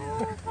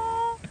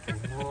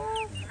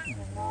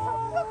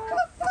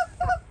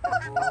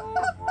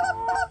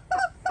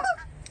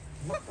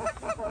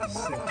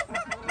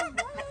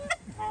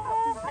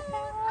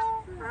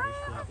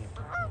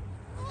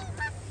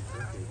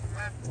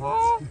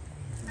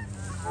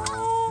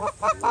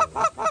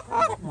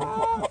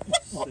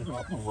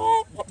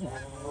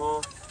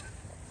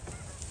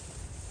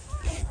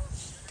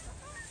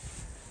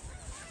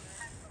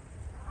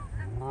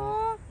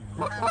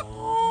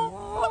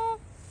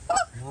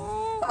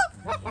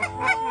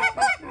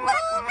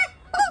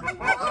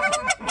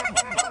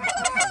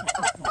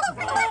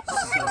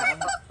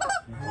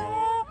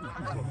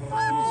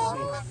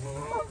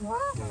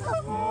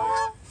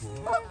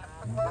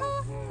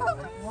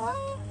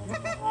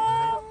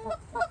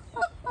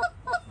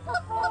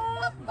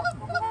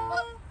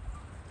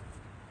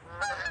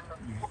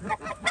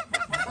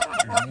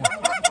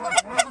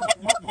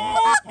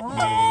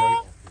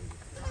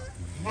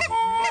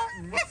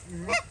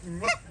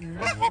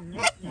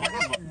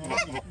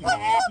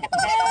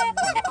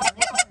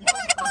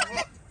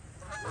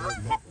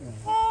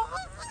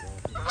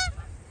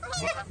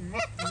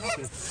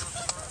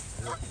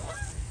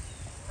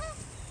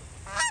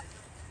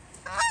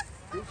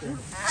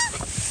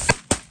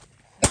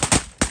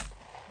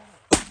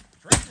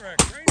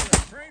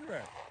 Train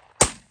wreck.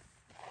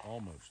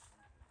 Almost.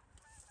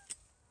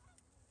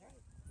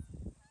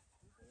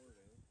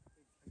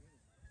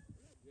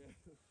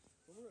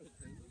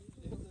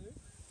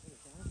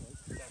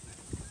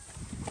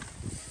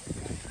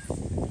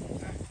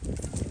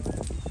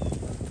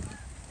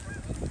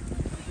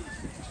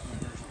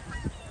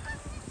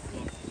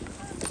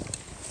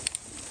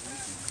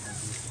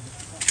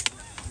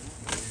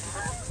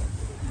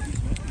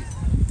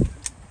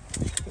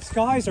 The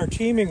skies are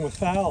teeming with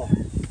fowl.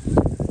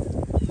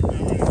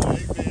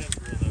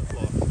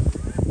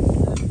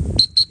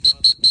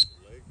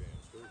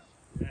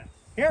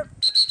 Here.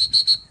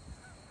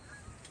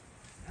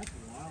 That's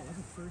wild. That's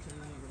the first thing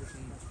I've ever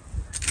seen.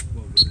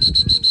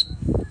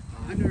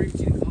 I've never even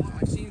seen a collar.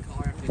 I've seen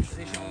collar after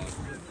they shot.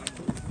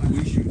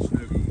 We shoot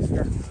snookies.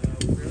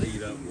 Really?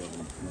 Eat up with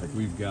them. Like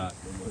we've got,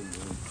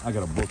 I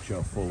got a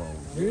bookshelf full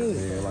of them. Really?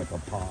 They're like a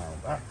pile.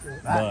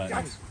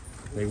 But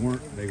they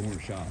weren't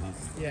shot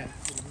hunting. Yeah.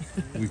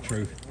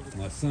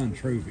 My son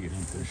trophy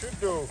hunted.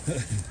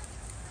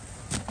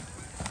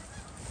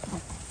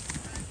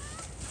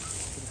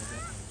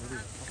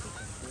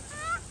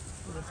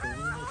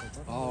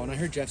 Oh, and I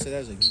heard Jeff say that. I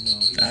was like,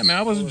 no. I mean,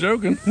 I wasn't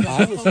joking.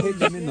 I was hitting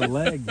him in the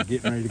leg,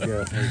 getting ready to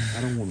go.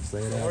 I don't want to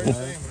say it out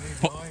loud.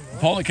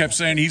 Paulie kept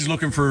saying he's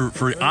looking for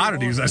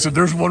oddities. I said,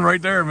 there's one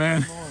right there,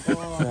 man.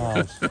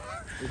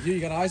 Dude,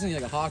 you got eyes on you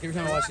like a hawk. Every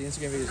time I watch the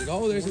Instagram videos, like,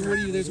 oh, there's a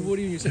Woody, there's a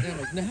Woody, and you're sitting there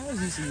like, now how does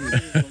he see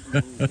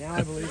you? Now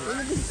I believe it. Look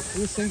at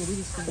this single, look at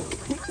this single.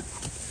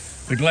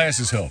 The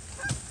glasses help.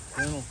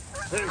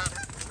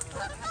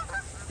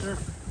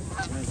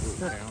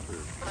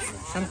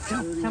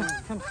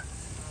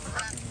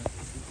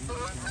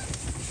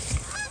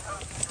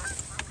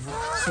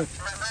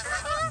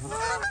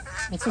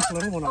 What's this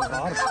little one on the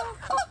bottom?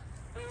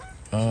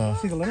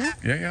 See the little one?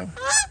 Yeah.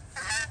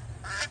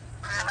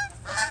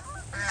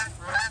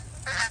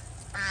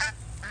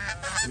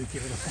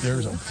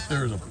 There's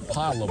a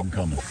pile of them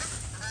coming.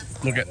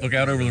 Look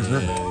out over the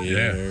river.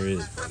 Yeah. There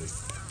is.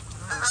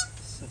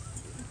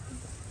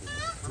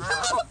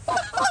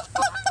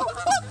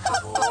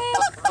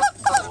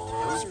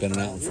 spinning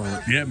out in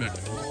front. Yeah, but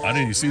I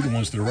didn't even see the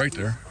ones that are right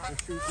there.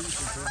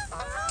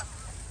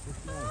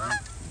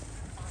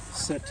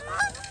 Sit.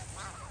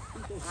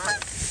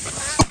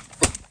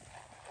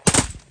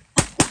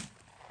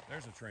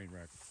 There's a train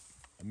wreck.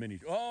 A mini.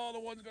 Oh, the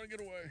one's gonna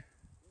get away.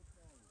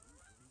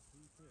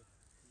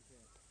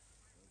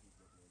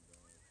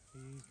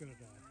 He's gonna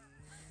die.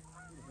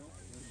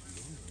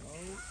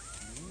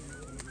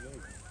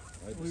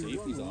 The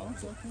safety's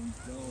off.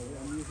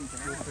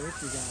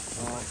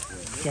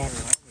 Jack.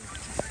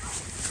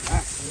 I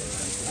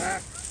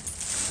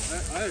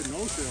had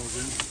no sails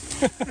in.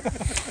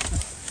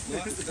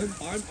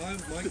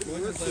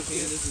 Mine's left hand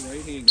isn't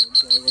right hand,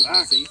 so I went to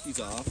the safety's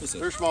opposite.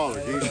 They're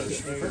smaller,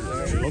 geese.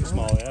 They look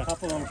small, yeah. A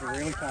couple of them are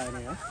really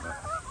tiny, huh?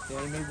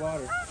 Yeah, he made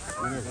water.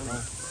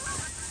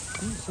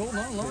 He's holding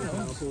on long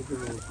enough.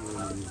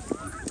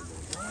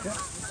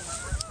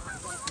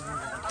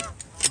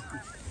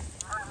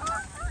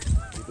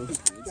 It's the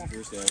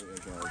first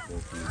average I got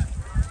 14.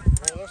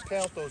 Well, let's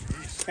count those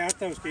geese. Count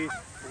those geese.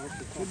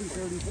 Should be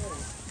 34.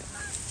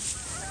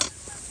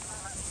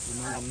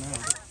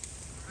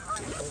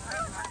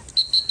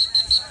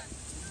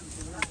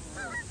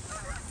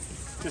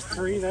 Just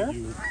 3 there?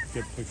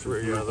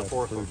 Three, yeah, the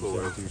fourth one flew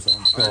away.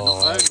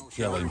 Oh,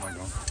 kill him.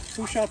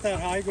 Who shot that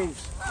high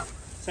goose?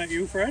 Is that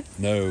you, Fred?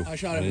 No. I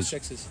shot him with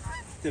 6s.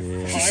 The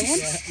Yeah. high one?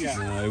 Yeah.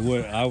 No,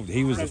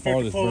 he was the I was going to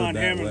farthest pull bird on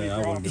that him and way. he I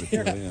wasn't going to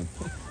dropped. kill him.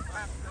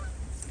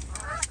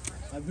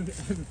 I've been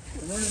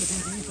learning to be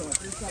so I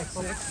first got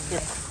 6.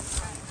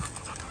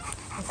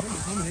 I'm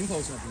coming in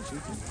close enough and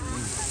shooting.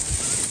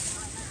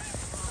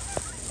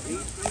 8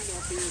 feet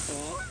up here,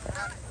 Paul.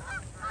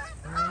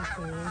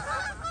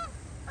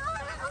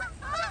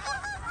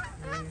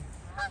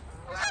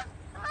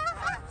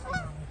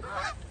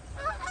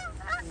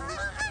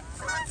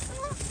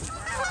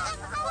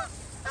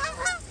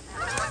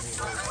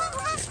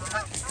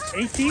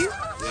 18? Yeah.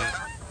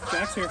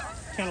 Jack's here.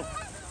 Count him.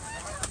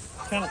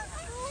 Count him.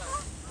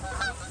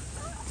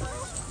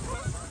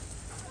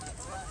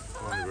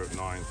 Only about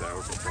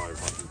 9,500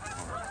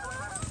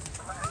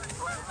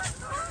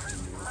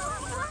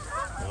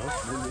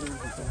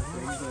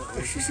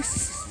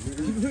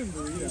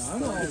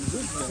 I'm all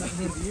good for that.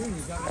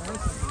 He's got my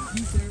license.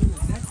 He's there with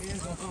his neck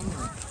hands on him.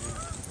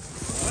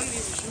 I didn't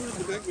even shoot at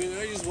the big man.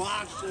 I just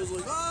watched. I was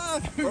like,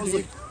 ah! I was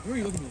like, Where are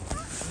you looking at?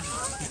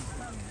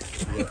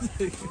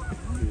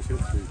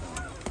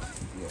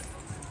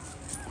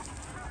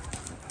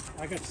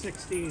 I got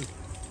 16. that's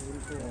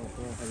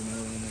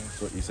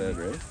what you said,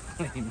 right?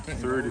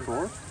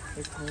 34?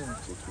 6 more.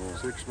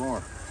 6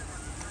 more.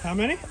 How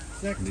many?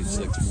 6 Need more.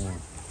 6 more.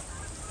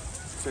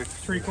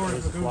 3/4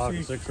 of a goose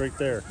each. 6 right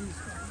there.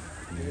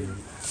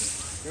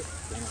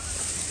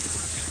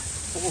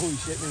 Holy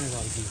shit, man, a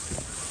lot of geese.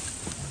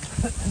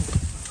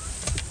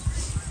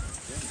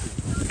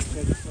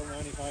 Said it's still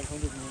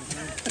 9,500 and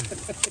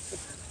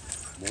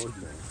More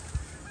than that.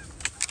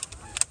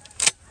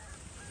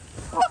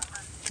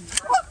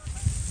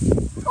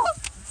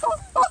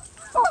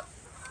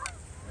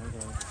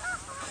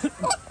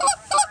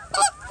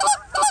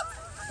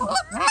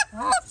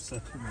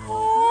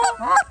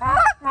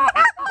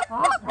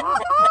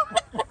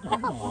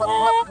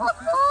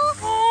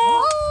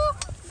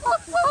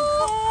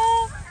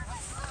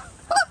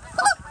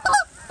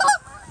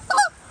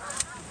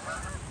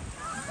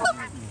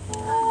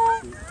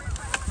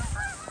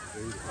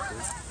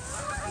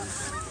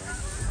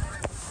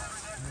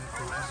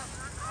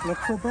 Look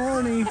for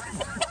Barney.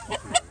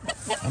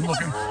 I'm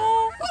looking.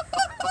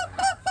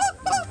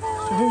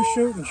 So who's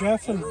shooting?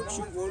 Jeff and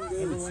Shoot one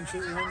goose. everyone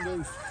shooting one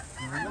goose.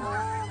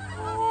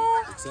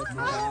 Except for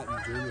Pat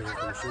and Junior that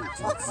can shoot.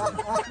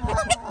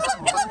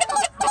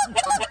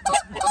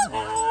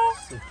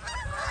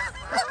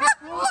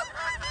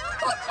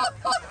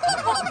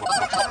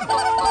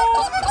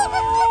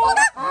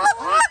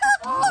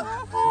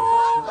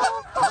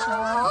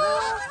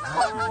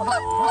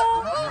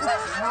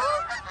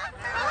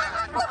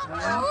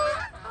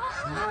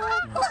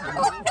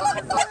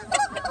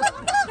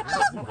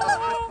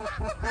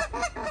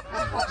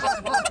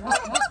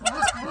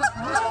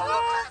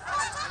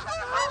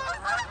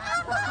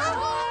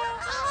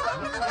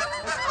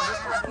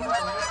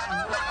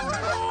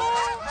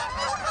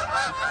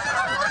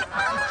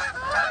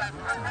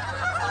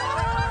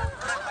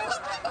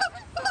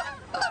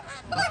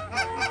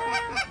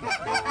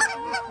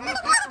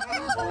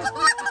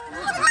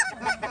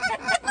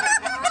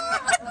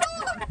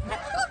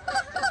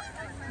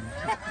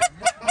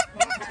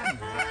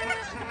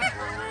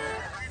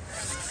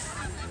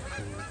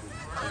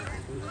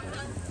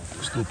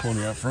 Still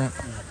plenty out front.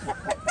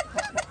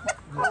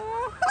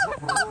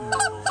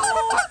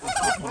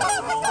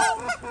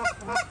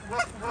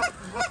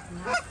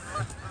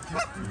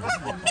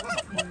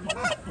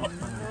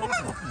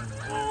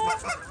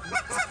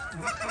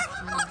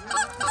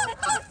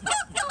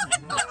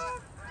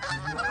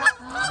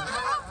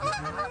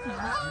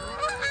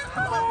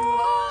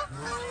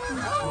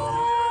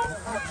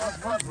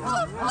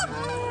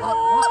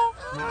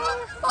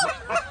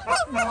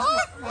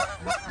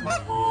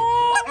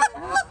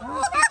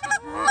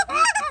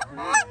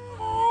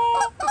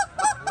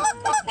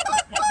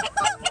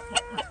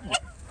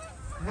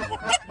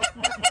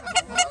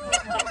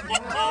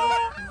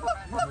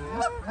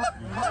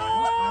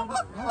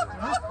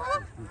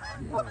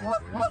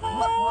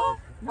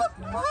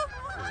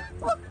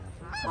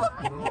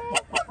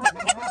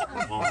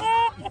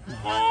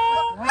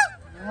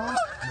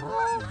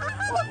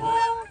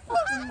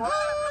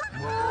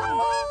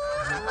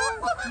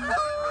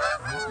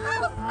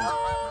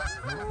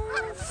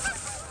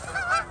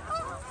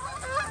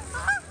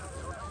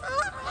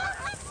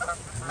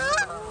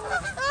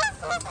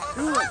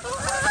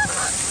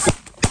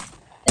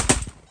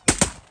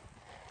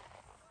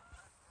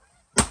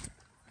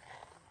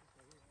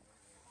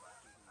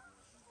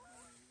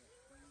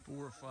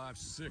 5,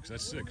 6.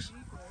 That's 6.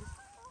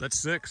 That's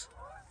 6.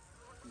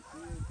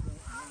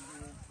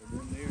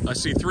 I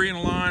see 3 in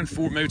a line,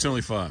 4, maybe it's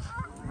only 5.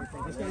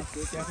 This guy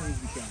definitely needs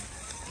to be shot.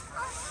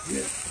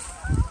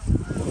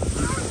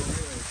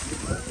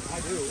 I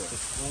do.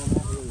 Well, I'm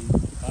not really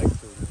tight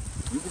to it.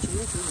 You can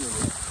shoot it.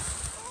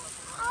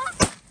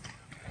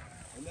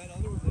 And that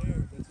other one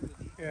there, that's in the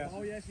deep. Yeah.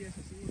 Oh, yes, I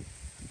see it.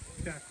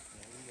 Okay.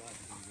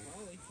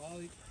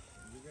 Polly,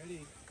 you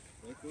ready?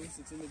 That Goose,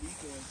 it's in the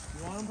decoy.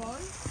 You want him,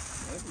 Polly?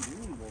 I think we do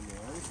need one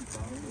more. I wish you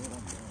thought of it.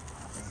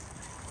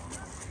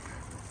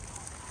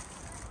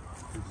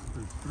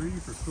 There's 3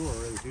 for store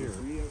right here.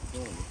 3 out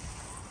front.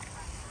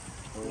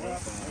 Oh,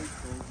 that's fine.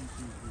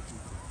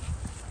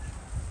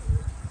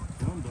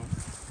 I'm done.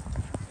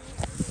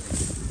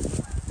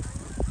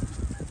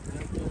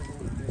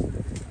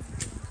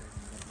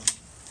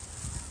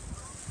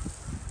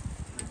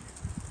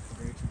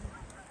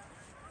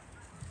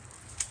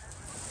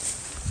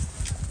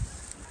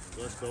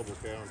 Let's double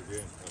count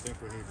again. I think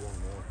we need one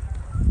more.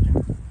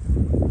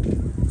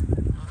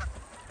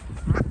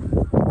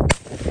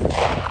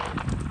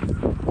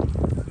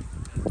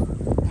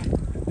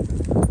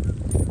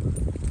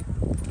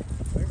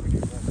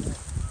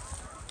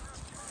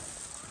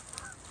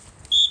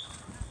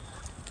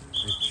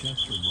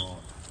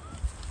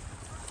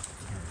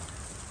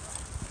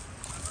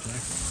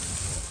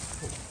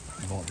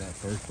 Bought that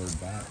first bird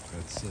back, so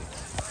it's 6.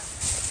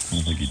 I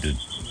don't think he did.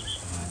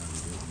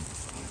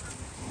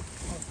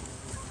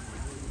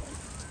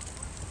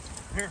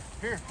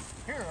 Here,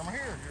 I'm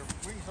here. Your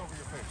wings over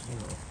your face.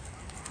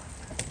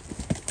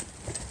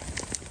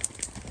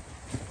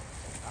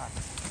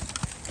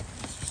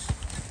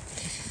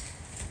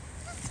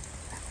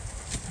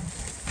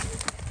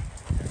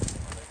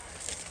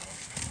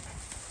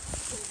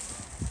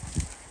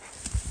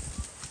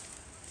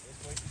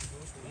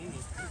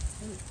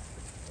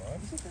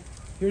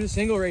 Here's a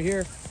single right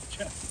here.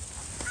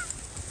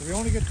 Do we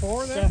only get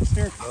 4 then?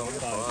 Here.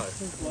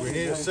 We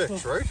need a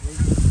 6, right?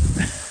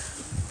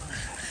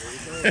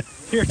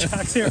 Here,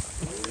 Jack's here.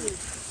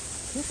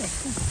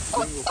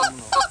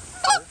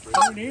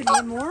 You need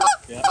one more?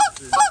 Yeah.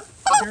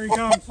 Here he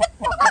comes.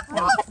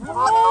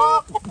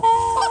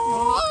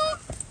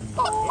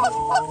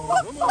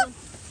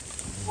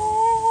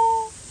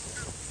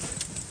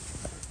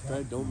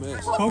 Fred, don't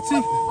miss.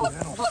 Coatsy?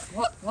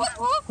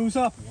 Who's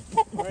up?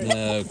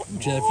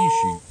 Jeff, you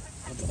shoot.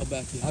 I'll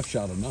back you. I've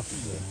shot enough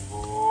today.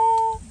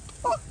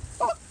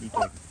 You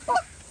take.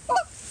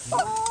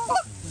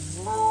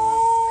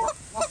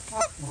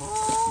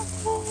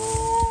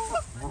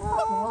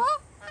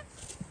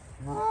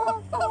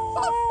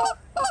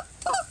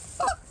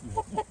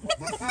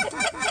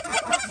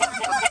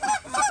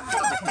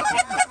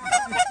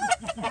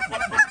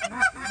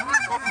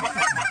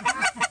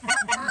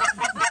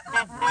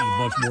 There's a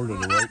bunch more to the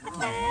right.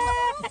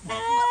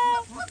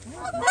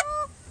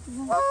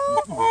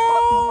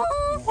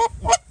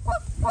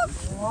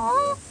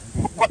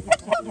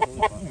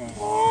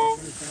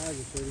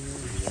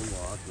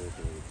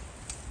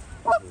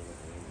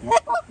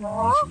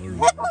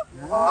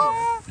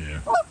 Yeah.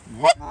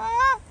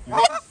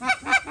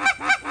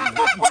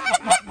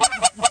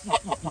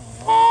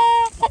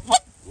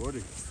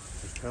 Woody,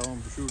 just tell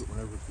him to shoot it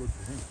whenever it's good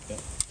for him.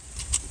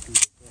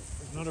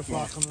 There's another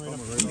flock coming right up.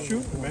 Right You up.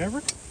 shooting,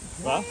 Maverick?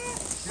 Huh?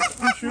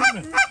 Who's shooting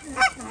it?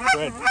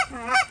 Fred.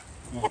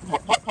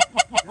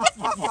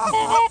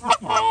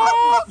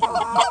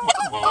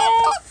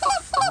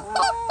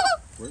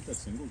 Where'd that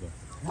single go?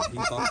 He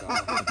fucked off.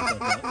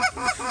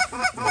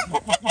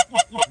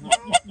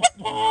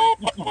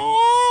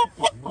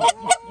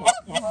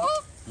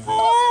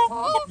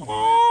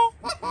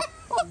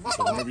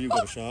 So whenever you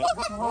get a shot,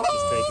 just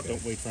take it.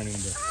 Don't wait for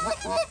anyone to.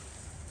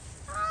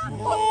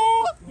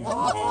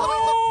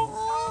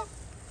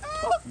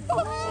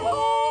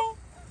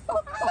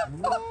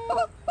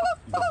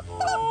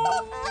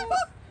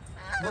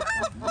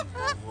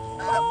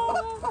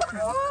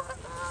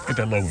 Get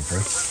that low one,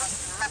 Fred.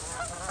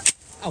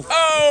 Oh!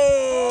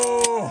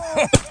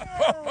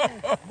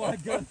 My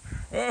God.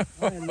 I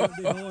love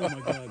the hole, my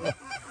God.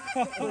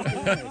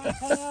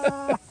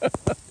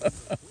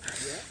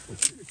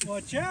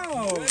 Watch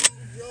out!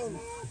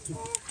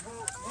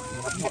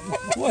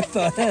 What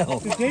the hell?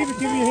 Did David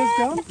give you his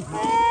gun?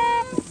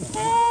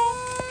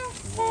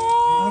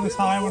 Oh, this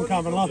high one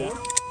coming, look.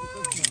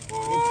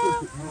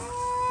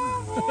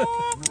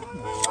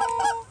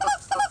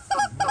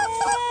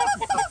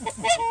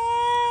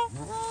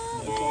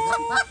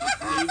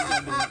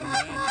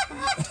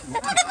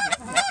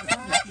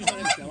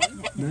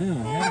 No,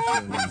 I had to show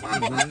them.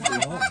 It was an empty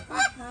hole.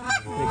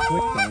 They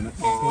clicked on it and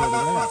pulled it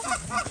out.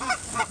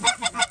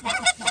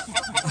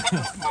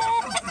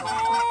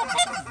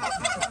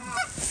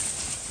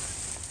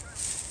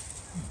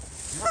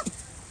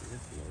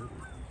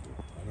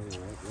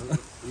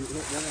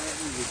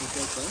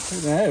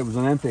 Yeah, it was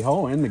an empty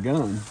hole in the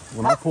gun.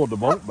 When I pulled the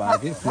bolt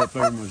back, it flipped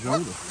over my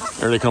shoulder.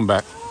 There they come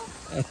back.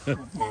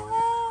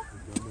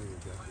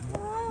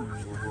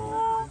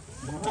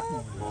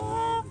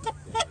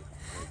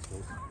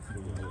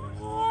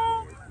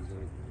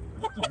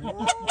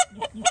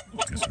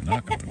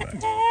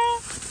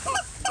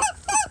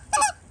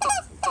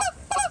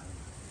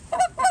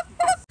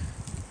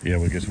 Yeah,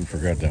 we guess we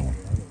forgot that one.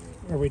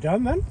 Are we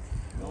done then?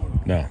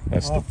 No,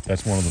 that's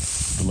that's one of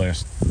the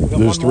last. We got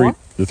There's one three. more?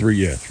 The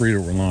three that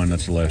were lined.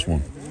 That's the last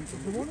one.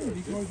 The one in the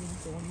decoys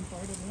is the one you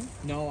fired at me?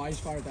 No, I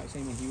just fired that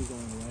same one he was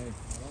going away.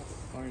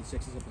 Firing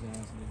sixes up his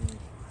ass. And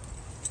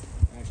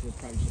actually, it's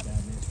probably just a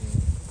bad miss,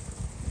 really.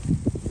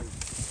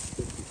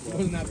 It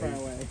wasn't that far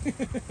away.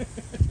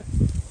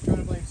 Trying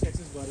to blame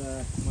sixes, but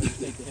might just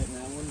take the hit in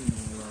that one and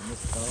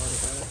miss the ball out of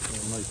that.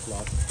 Nice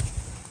flop.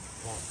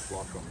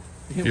 Flop on.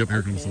 Yep,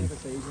 here comes the.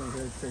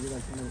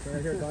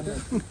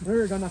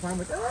 We're going that far. I'm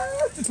like,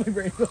 ah! Just my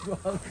brain goes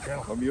wild.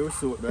 I'm used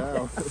to it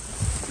now.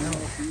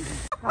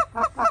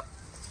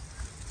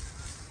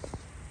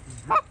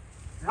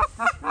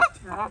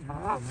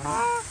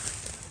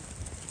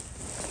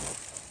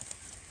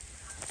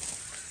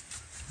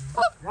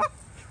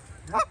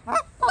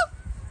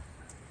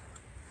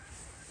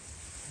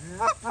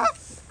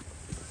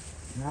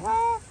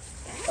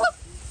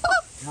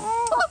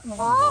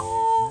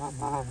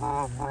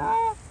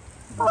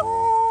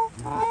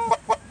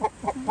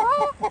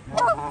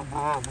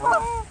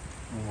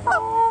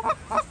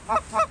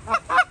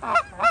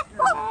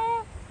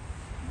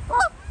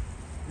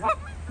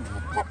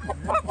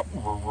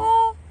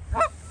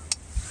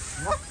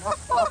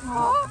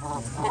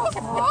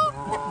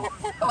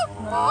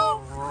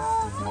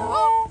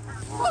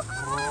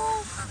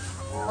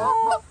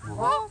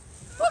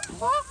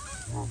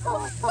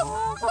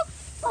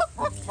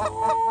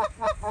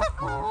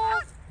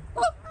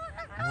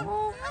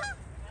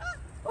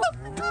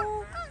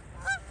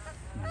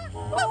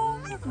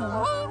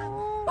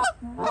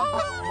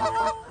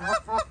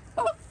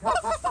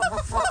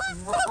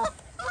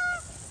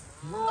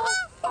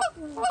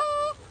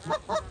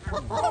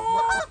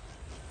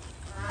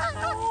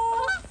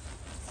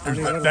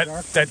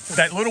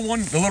 That little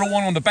one, the little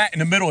one on the back in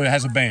the middle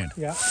has a band.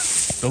 Yeah.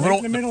 The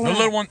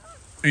little one,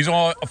 he's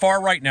on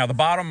far right now. The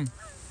bottom.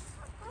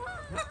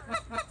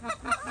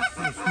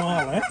 Pretty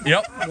small, eh?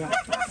 Yep. Yeah.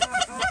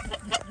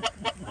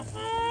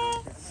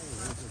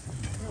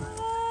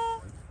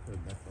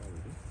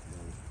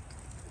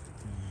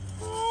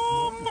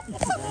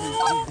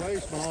 He's way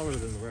smaller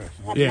than the rest.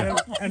 Yeah.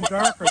 And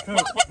darker too.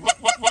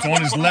 It's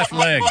on his left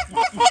leg.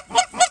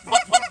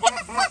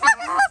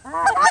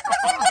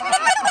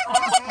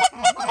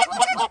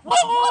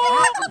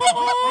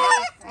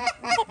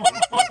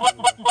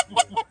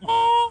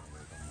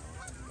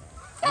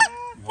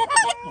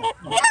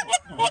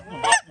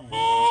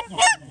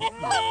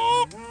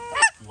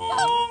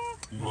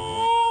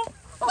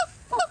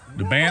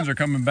 The bands are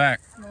coming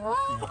back.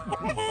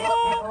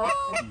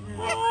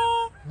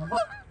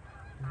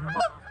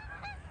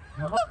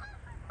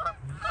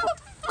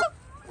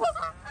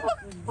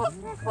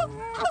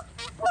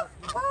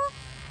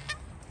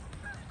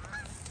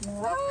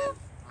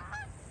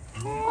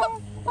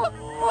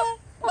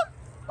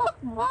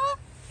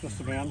 Just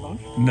the band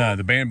bunch? No,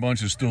 the band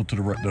bunch is still to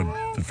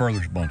the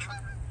furthest bunch.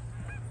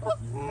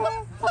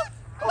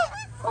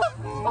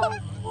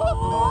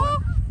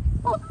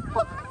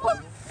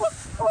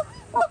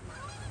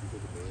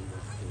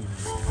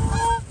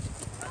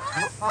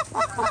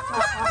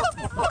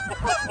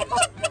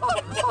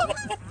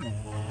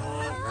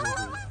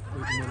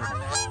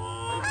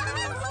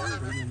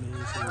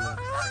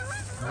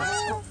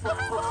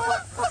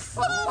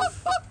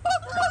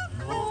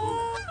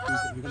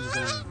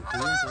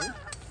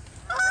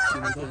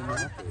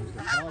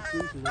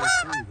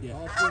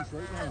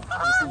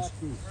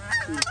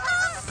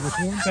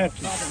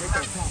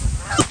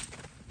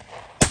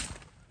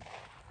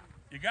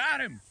 You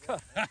got him.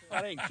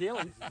 That ain't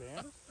killing.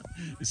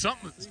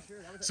 Something.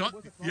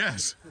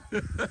 Yes.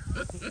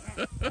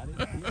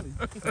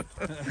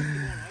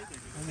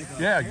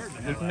 Yeah,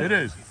 it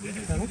is.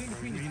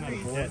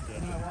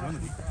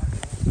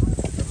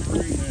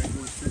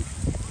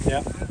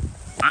 Yeah.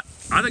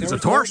 I think it's a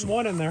There was tarsal.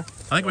 one in there.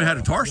 I think we had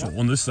a tarsal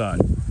on this side.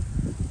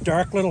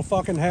 Dark little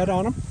fucking head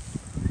on him.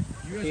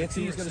 Can't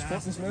see he's got his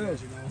fist and smooth.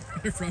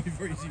 From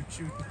before you even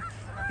shoot.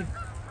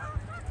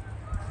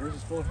 Where's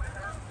his foot?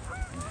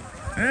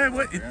 Eh,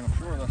 what? Yeah, I'm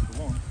sure that's the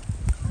one.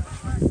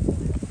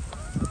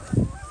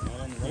 Not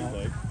on the right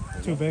leg.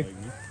 Too big.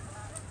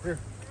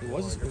 It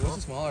was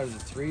a smaller than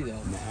 3 though.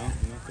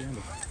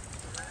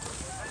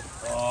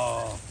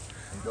 Oh.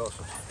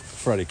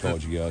 Freddie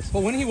called you guys.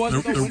 But when he was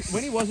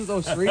with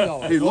those 3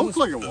 though, He looked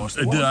like it was.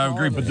 It did, I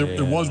agree, but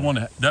there was one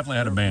that definitely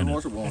had a band in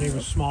it. And he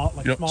was small,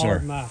 like Yep, smaller sorry.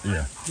 than that.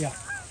 Yeah. Yeah.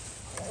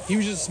 he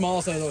was just the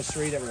smallest out of those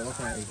 3 that we were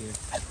looking at right here.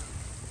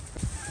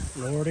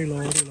 Lordy,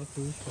 lordy, look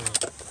who's there.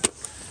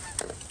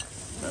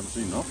 Haven't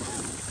seen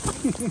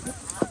nothing.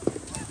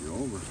 Be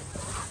over.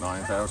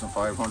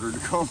 9,500 to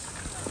come.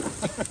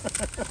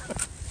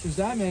 There's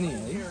that many,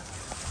 eh?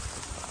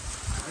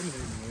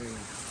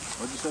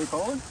 What'd you say,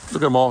 Colin? Look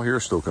at them all here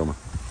still coming.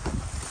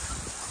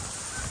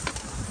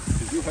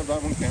 Did you have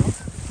that one count?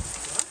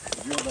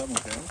 Did you have that one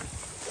count?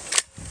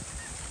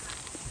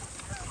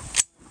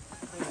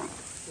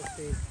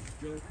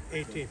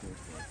 18.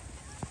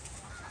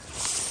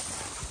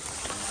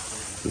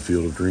 The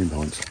field of dream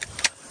hunts.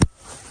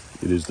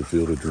 It is the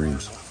field of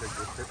dreams.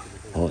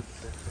 Hunt.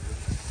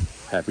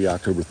 Happy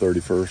October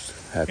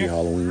 31st. Happy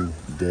Halloween,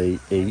 day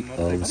 8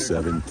 of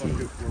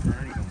 17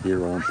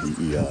 here on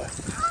PEI.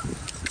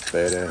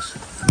 Badass.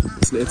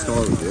 It's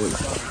all good.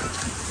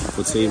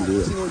 But same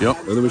deal. Yep.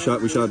 And then we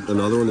shot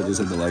another one that just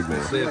hit the leg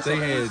man. If they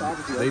had,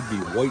 they'd be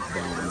white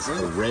bones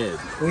or red.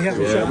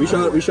 Yeah,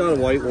 we shot a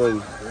white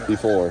one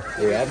before.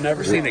 Yeah, I've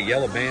never seen a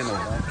yellow band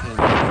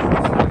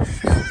on.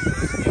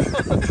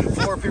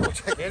 4 people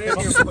check in here.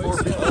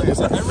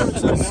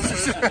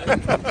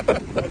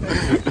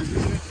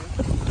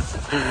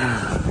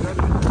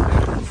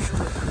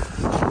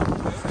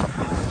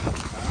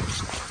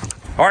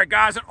 All right,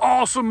 guys, an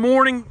awesome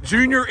morning.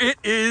 Junior, it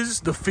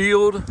is the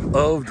Field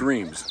of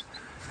Dreams.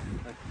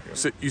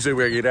 You say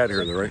we gotta get out of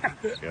here, though, right?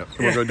 Yep.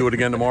 We're gonna do it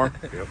again tomorrow?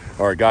 Yep.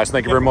 All right, guys,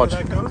 thank you very much.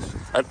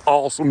 An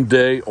awesome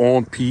day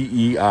on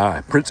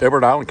PEI, Prince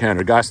Edward Island,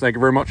 Canada. Guys, thank you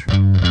very much.